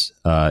ATS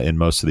in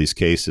most of these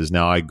cases.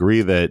 Now, I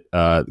agree that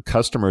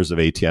customers of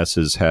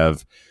ATSs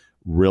have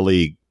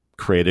really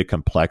created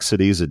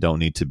complexities that don't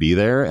need to be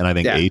there. And I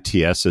think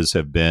ATSs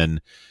have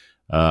been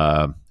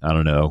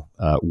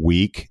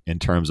weak in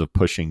terms of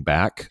pushing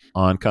back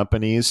on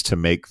companies to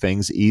make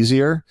things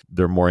easier.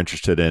 They're more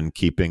interested in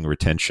keeping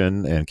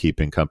retention and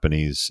keeping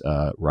companies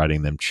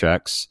writing them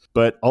checks.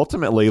 But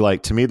ultimately,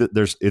 to me,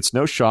 that it's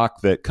no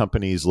shock that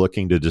companies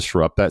looking to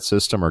disrupt that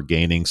system are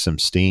gaining some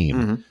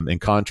steam. In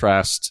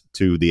contrast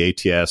to the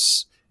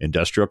ATS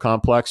industrial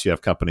complex, you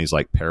have companies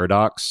like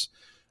Paradox,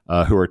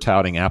 who are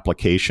touting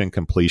application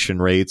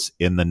completion rates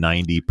in the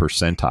 90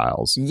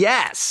 percentiles.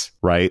 Yes.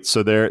 Right.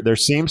 So there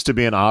seems to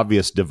be an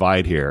obvious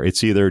divide here.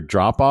 It's either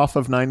drop off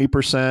of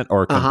 90%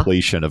 or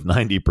completion of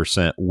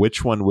 90%.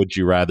 Which one would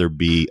you rather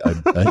be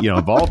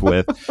involved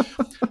with?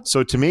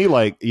 So to me,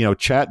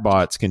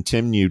 chatbots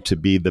continue to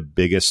be the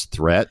biggest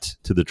threat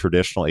to the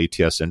traditional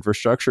ATS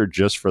infrastructure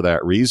just for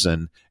that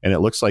reason. And it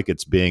looks like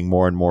it's being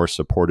more and more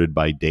supported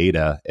by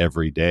data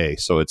every day.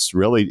 So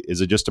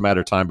is it just a matter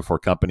of time before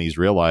companies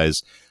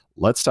realize,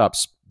 let's stop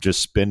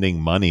just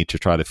spending money to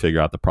try to figure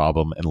out the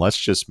problem, and let's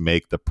just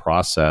make the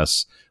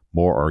process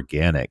more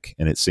organic.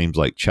 And it seems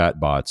like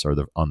chatbots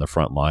are on the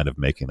front line of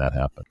making that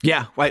happen.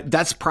 Yeah, right.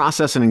 That's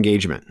process and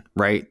engagement,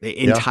 right?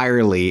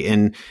 Entirely.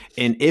 Yeah.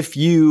 And if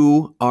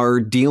you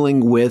are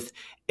dealing with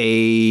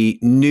a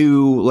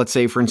new, let's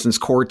say, for instance,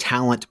 core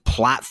talent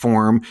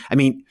platform. I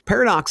mean,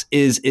 Paradox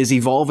is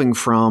evolving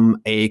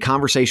from a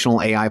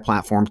conversational AI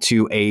platform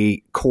to a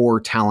core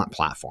talent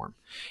platform.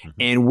 Mm-hmm.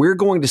 And we're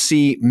going to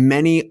see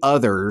many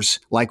others,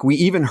 like we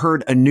even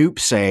heard Anoop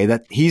say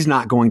that he's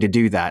not going to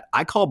do that.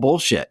 I call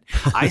bullshit.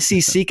 I see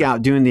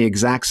SeekOut doing the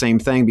exact same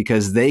thing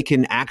because they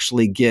can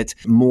actually get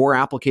more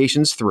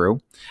applications through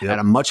at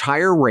a much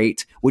higher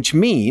rate, which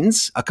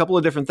means a couple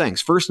of different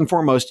things. First and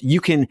foremost, you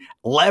can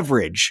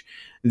leverage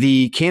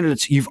the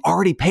candidates you've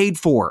already paid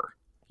for.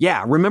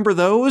 Yeah, remember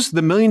those?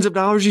 The millions of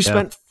dollars you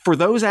spent for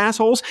those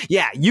assholes?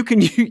 Yeah, you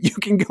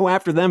can go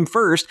after them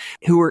first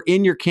who are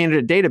in your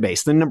candidate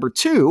database. Then number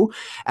two,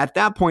 at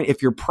that point,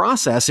 if your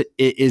process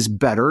is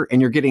better and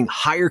you're getting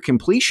higher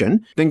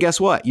completion, then guess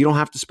what? You don't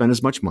have to spend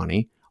as much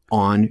money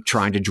on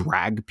trying to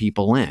drag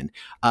people in.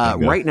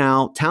 Right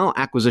now, talent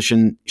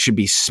acquisition should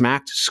be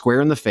smacked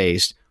square in the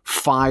face,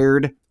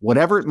 fired,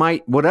 whatever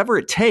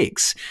it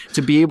takes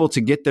to be able to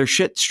get their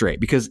shit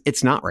straight, because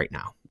it's not right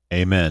now.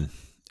 Amen.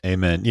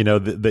 You know,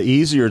 the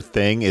easier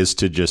thing is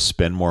to just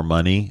spend more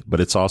money, but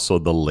it's also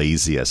the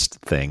laziest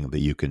thing that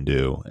you can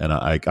do. And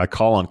I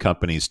call on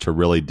companies to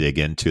really dig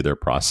into their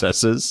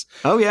processes.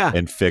 Oh, yeah.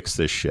 And fix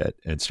this shit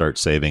and start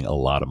saving a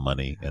lot of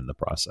money in the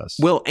process.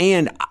 Well,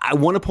 and I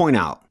want to point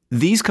out,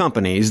 these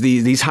companies,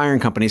 these hiring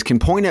companies can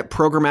point at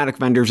programmatic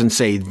vendors and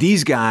say,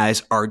 these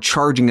guys are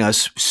charging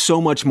us so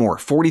much more,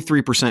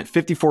 43%,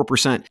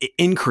 54%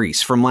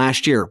 increase from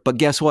last year. But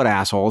guess what,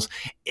 assholes?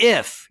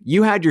 If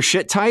you had your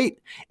shit tight,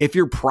 if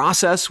your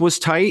process was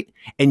tight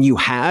and you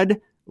had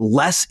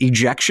less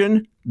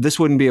ejection, this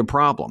wouldn't be a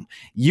problem.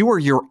 You are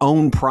your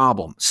own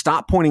problem.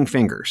 Stop pointing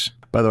fingers.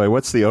 By the way,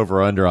 what's the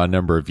over-under on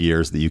number of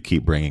years that you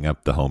keep bringing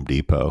up the Home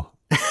Depot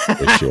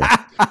issue?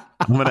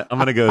 I'm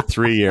gonna go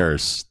 3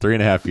 years,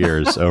 3.5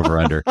 years over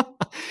under.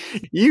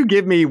 You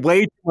give me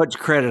way too much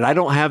credit. I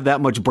don't have that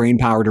much brain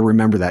power to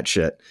remember that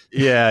shit.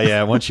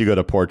 Yeah. Once you go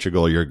to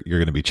Portugal, you're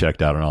going to be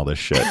checked out on all this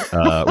shit,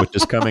 which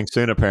is coming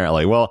soon,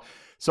 apparently. Well,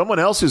 someone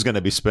else who's going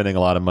to be spending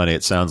a lot of money,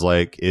 it sounds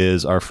like,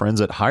 is our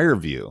friends at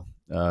HireVue.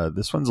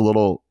 This one's a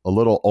little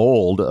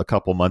old, a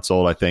couple months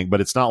old, I think,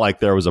 but it's not like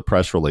there was a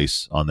press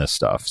release on this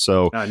stuff.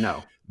 So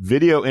no.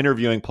 Video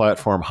interviewing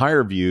platform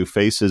HireVue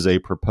faces a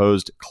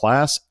proposed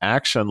class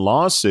action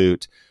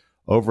lawsuit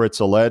over its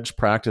alleged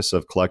practice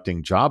of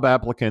collecting job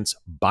applicants'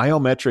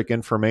 biometric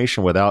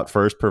information without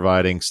first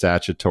providing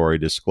statutory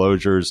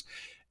disclosures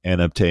and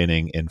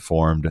obtaining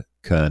informed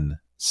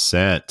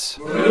consent.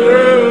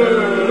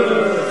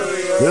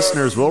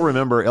 Listeners will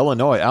remember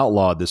Illinois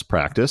outlawed this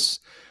practice.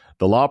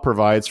 The law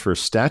provides for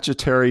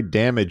statutory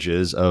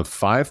damages of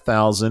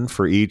 $5,000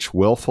 for each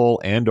willful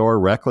and or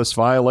reckless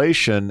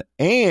violation,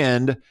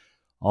 and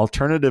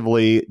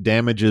alternatively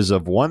damages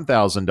of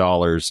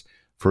 $1,000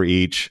 for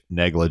each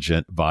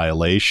negligent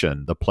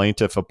violation. The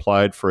plaintiff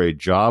applied for a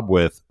job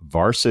with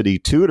Varsity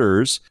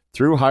Tutors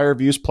through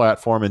HireVue's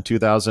platform in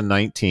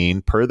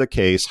 2019. Per the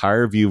case,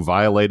 HireVue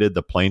violated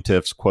the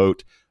plaintiff's,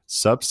 quote,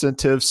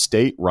 substantive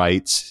state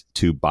rights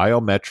to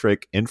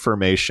biometric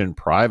information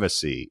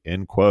privacy,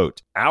 end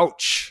quote.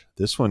 Ouch.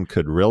 This one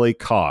could really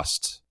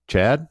cost.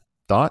 Chad,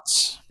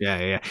 thoughts?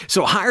 Yeah.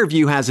 So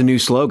HireVue has a new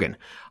slogan.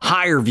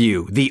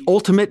 HireVue, the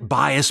ultimate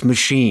bias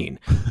machine.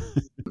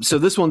 So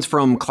this one's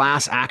from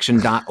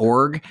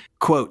classaction.org.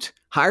 Quote,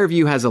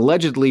 HireVue has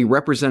allegedly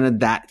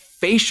represented that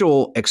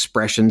facial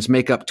expressions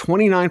make up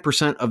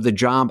 29% of the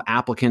job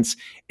applicant's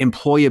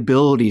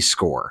employability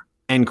score.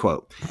 End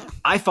quote.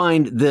 I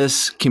find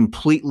this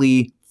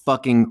completely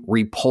fucking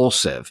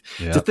repulsive.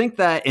 Yep. To think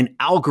that an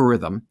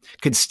algorithm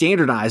could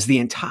standardize the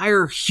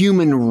entire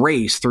human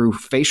race through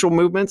facial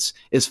movements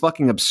is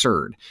fucking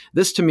absurd.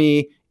 This to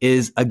me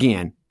is,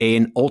 again,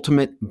 an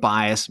ultimate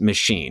bias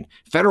machine.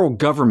 Federal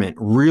government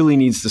really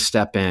needs to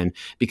step in,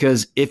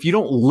 because if you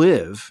don't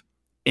live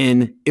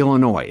in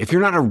Illinois, if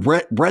you're not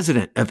a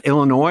resident of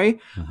Illinois,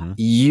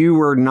 you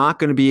are not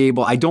going to be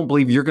able, I don't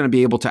believe you're going to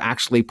be able to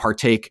actually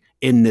partake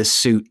in this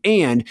suit.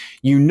 And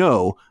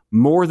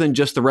more than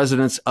just the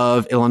residents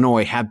of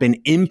Illinois have been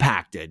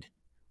impacted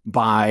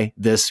by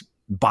this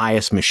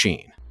bias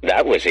machine.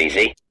 That was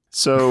easy.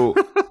 So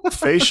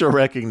facial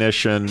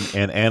recognition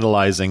and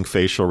analyzing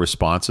facial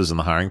responses in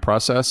the hiring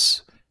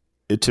process,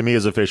 it to me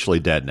is officially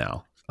dead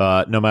now.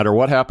 No matter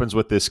what happens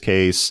with this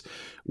case,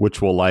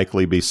 which will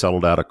likely be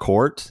settled out of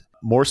court,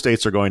 more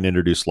states are going to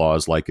introduce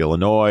laws like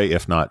Illinois,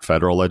 if not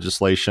federal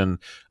legislation.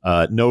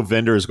 No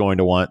vendor is going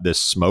to want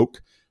this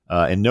smoke,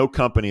 and no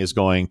company is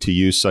going to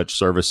use such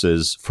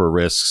services for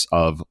risks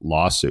of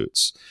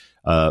lawsuits.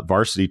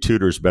 Varsity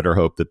Tutors better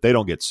hope that they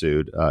don't get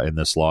sued in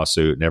this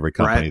lawsuit, and every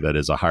company that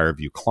is a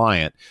HireVue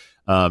client.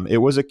 It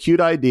was a cute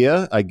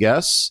idea, I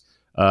guess,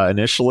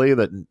 initially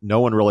that no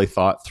one really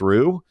thought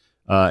through,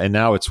 and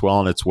now it's well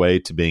on its way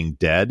to being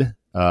dead.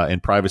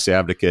 And privacy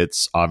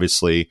advocates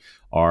obviously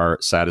are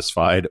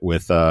satisfied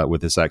with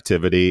this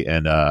activity,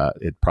 and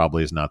it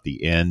probably is not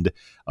the end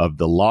of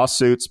the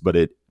lawsuits, but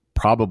it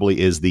probably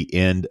is the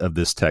end of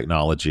this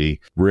technology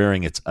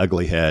rearing its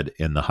ugly head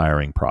in the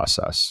hiring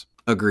process.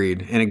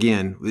 Agreed. And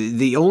again,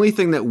 the only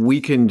thing that we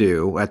can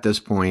do at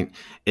this point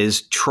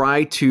is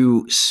try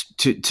to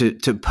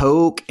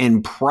poke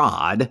and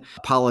prod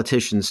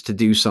politicians to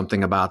do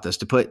something about this,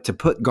 to put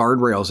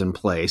guardrails in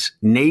place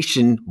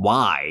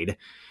nationwide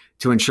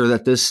to ensure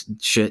that this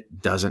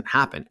shit doesn't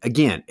happen.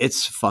 Again,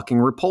 it's fucking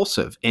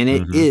repulsive, and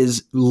it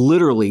is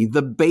literally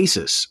the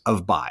basis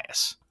of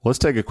bias. Let's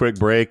take a quick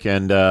break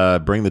and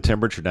bring the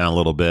temperature down a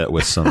little bit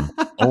with some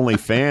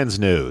OnlyFans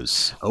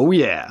news. Oh,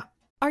 yeah.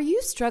 Are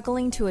you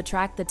struggling to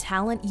attract the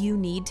talent you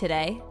need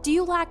today? Do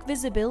you lack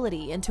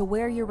visibility into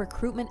where your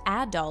recruitment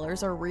ad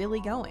dollars are really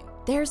going?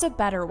 There's a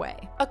better way.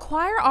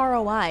 Acquire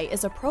ROI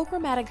is a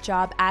programmatic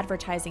job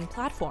advertising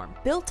platform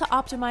built to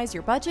optimize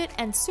your budget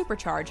and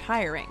supercharge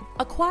hiring.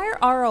 Acquire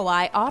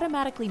ROI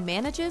automatically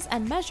manages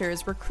and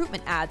measures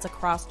recruitment ads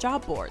across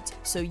job boards,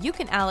 so you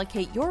can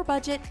allocate your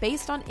budget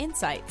based on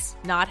insights,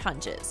 not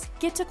hunches.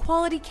 Get to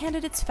quality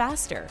candidates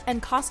faster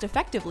and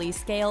cost-effectively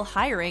scale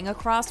hiring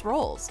across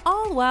roles,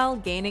 all while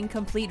gaining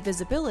complete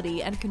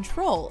visibility and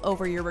control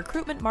over your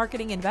recruitment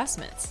marketing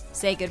investments.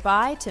 Say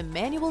goodbye to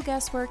manual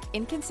guesswork,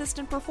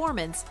 inconsistent performance,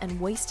 and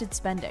wasted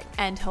spending.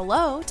 And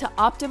hello to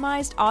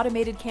optimized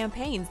automated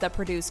campaigns that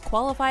produce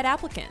qualified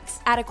applicants.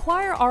 At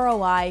Acquire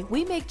ROI,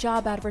 we make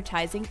job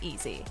advertising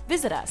easy.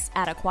 Visit us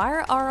at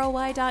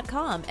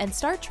acquireroi.com and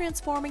start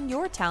transforming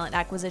your talent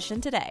acquisition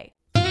today.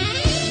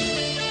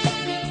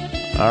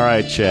 All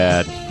right,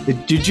 Chad.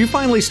 Did you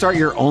finally start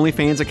your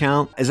OnlyFans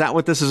account? Is that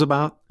what this is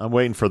about? I'm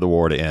waiting for the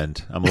war to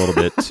end. I'm a little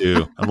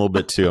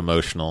bit too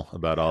emotional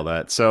about all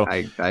that. So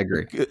I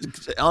agree.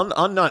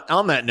 On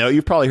that note,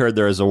 you've probably heard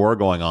there is a war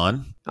going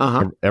on.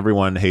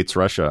 Everyone hates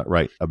Russia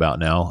right about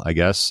now, I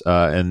guess.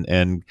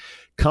 And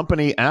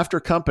company after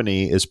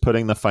company is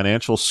putting the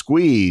financial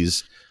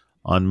squeeze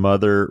on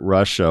Mother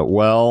Russia.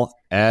 Well,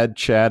 add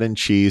Chad and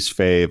Cheese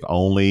fave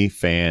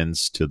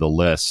OnlyFans to the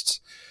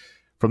list.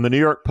 From the New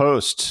York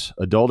Post,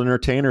 adult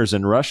entertainers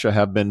in Russia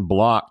have been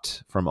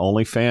blocked from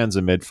OnlyFans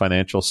amid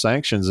financial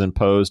sanctions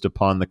imposed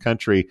upon the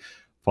country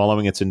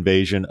following its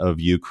invasion of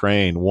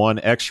Ukraine. One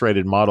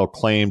X-rated model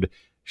claimed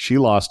she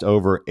lost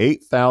over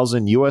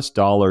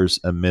 $8,000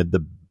 amid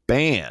the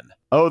ban.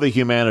 Oh, the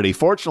humanity.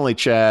 Fortunately,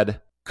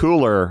 Chad,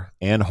 cooler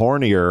and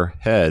hornier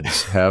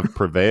heads have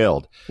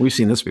prevailed. We've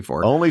seen this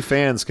before.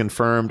 OnlyFans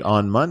confirmed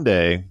on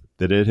Monday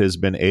that it has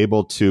been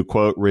able to,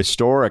 quote,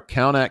 restore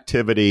account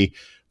activity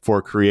for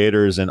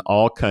creators in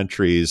all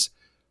countries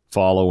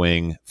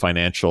following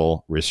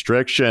financial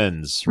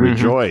restrictions.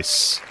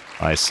 Rejoice,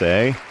 I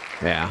say.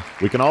 Yeah.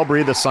 We can all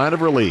breathe a sign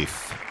of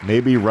relief.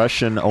 Maybe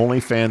Russian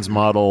OnlyFans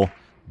model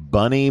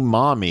Bunny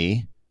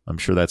Mommy, I'm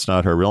sure that's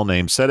not her real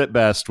name, said it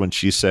best when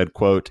she said,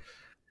 quote,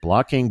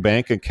 blocking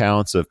bank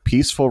accounts of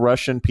peaceful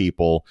Russian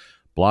people,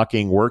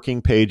 blocking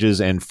working pages,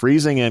 and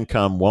freezing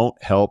income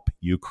won't help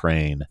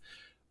Ukraine.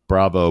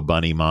 Bravo,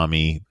 Bunny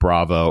Mommy.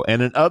 Bravo.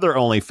 And in other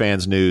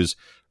OnlyFans news,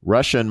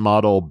 Russian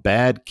model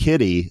Bad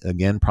Kitty,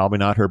 again, probably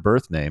not her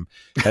birth name,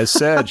 has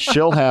said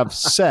she'll have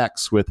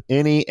sex with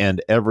any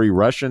and every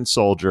Russian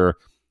soldier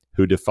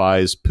who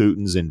defies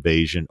Putin's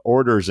invasion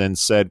orders, and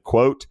said,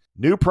 quote,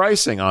 new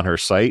pricing on her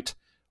site.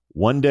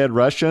 One dead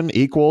Russian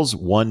equals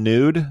one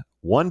nude,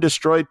 one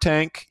destroyed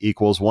tank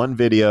equals one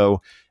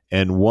video,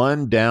 and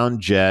one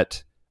down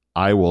jet,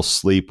 I will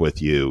sleep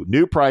with you.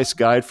 New price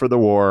guide for the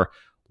war.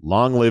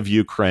 Long live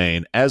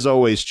Ukraine. As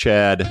always,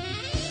 Chad,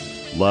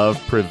 love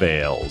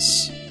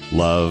prevails.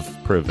 Love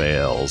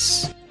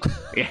prevails.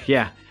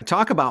 Yeah.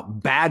 Talk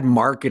about bad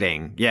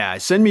marketing. Yeah.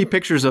 Send me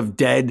pictures of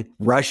dead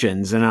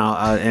Russians and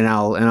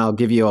I'll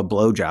give you a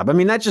blowjob. I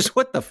mean, that's just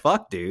what the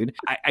fuck, dude.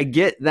 I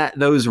get that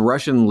those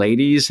Russian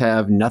ladies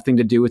have nothing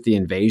to do with the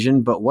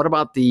invasion, but what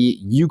about the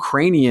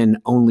Ukrainian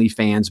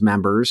OnlyFans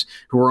members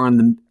who are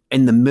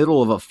in the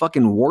middle of a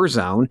fucking war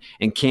zone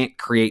and can't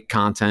create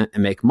content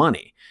and make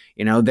money?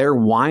 You know, they're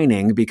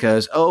whining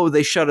because, oh,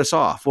 they shut us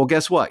off. Well,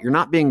 guess what? You're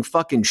not being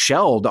fucking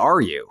shelled,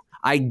 are you?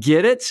 I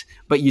get it,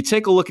 but you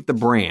take a look at the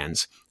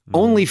brands.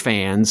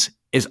 OnlyFans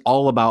is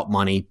all about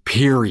money,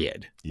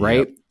 period,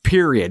 right? Yep.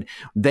 Period.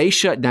 They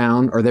shut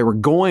down, or they were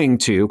going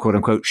to, quote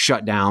unquote,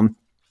 shut down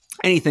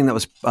anything that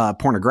was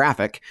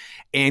pornographic.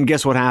 And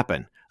guess what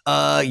happened?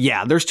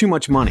 Yeah, there's too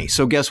much money.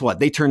 So guess what?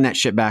 They turned that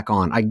shit back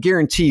on. I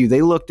guarantee you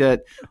they looked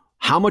at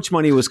how much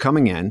money was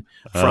coming in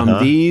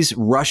from these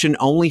Russian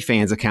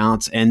OnlyFans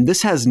accounts. And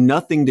this has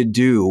nothing to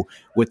do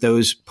with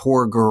those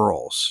poor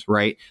girls,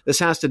 right? This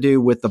has to do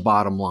with the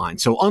bottom line.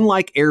 So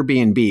unlike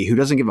Airbnb, who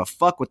doesn't give a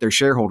fuck what their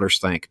shareholders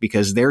think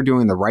because they're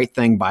doing the right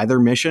thing by their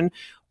mission,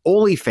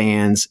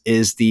 OnlyFans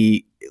is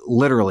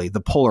literally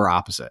the polar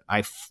opposite.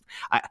 I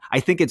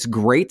think it's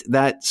great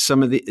that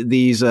some of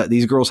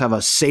these girls have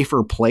a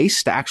safer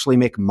place to actually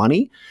make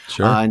money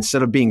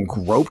instead of being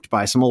groped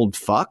by some old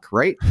fuck,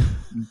 right?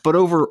 But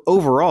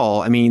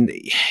overall, I mean,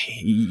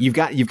 you've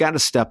got to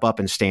step up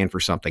and stand for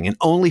something. And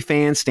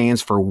OnlyFans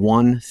stands for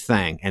one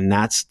thing, and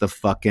that's the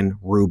fucking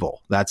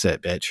ruble. That's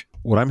it, bitch.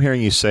 What I'm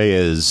hearing you say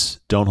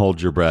is don't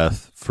hold your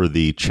breath for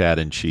the Chad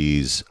and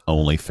Cheese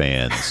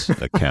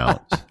OnlyFans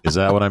account. Is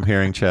that what I'm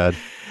hearing, Chad?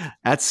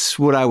 That's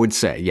what I would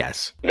say,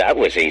 yes. That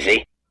was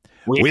easy.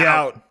 We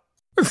out.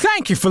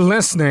 Thank you for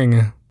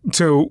listening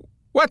to,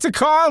 what's it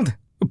called?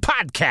 A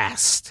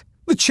podcast.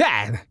 The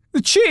Chad,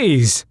 the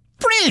Cheese.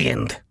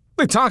 Brilliant.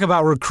 They talk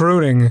about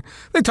recruiting.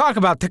 They talk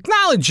about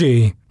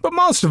technology. But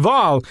most of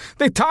all,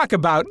 they talk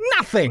about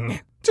nothing.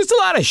 Just a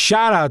lot of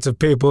shout-outs of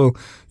people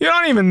you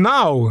don't even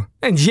know.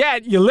 And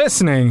yet you're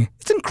listening.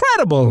 It's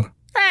incredible.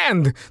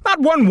 And not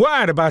one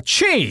word about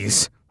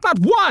cheese. Not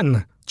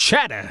one.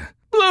 Cheddar,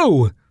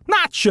 blue,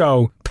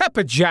 nacho,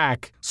 pepper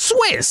jack,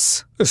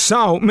 Swiss. There's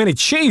so many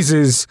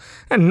cheeses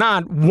and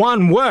not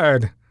one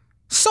word.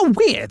 So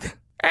weird.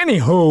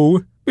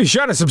 Anywho, be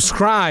sure to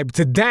subscribe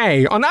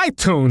today on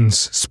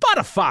iTunes,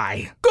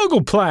 Spotify,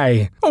 Google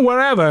Play, or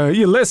wherever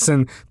you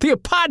listen to your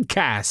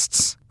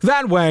podcasts.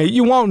 That way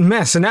you won't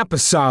miss an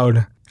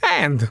episode.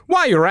 And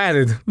while you're at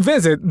it,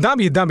 visit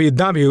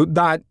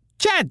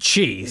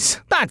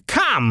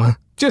www.chadcheese.com.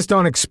 Just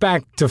don't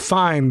expect to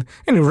find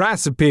any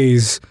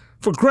recipes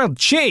for grilled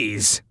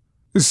cheese.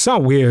 It's so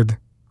weird.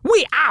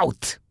 We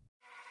out!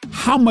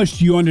 How much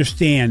do you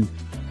understand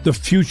the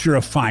future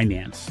of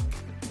finance?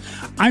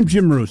 I'm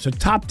Jim Roos, a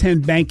top 10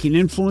 banking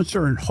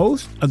influencer and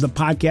host of the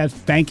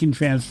podcast Banking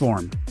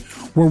Transformed,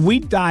 where we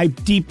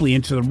dive deeply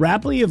into the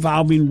rapidly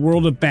evolving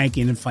world of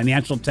banking and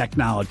financial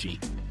technology.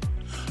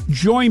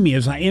 Join me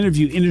as I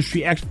interview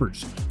industry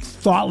experts,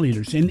 thought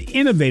leaders, and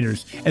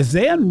innovators as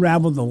they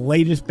unravel the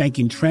latest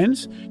banking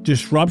trends,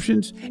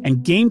 disruptions,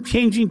 and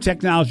game-changing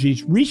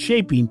technologies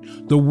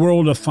reshaping the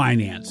world of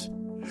finance.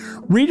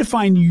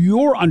 Redefine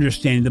your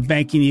understanding of the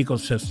banking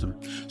ecosystem.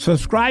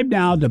 Subscribe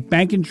now to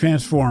Banking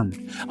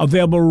Transformed,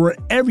 available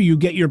wherever you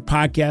get your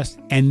podcast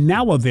and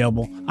now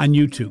available on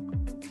YouTube.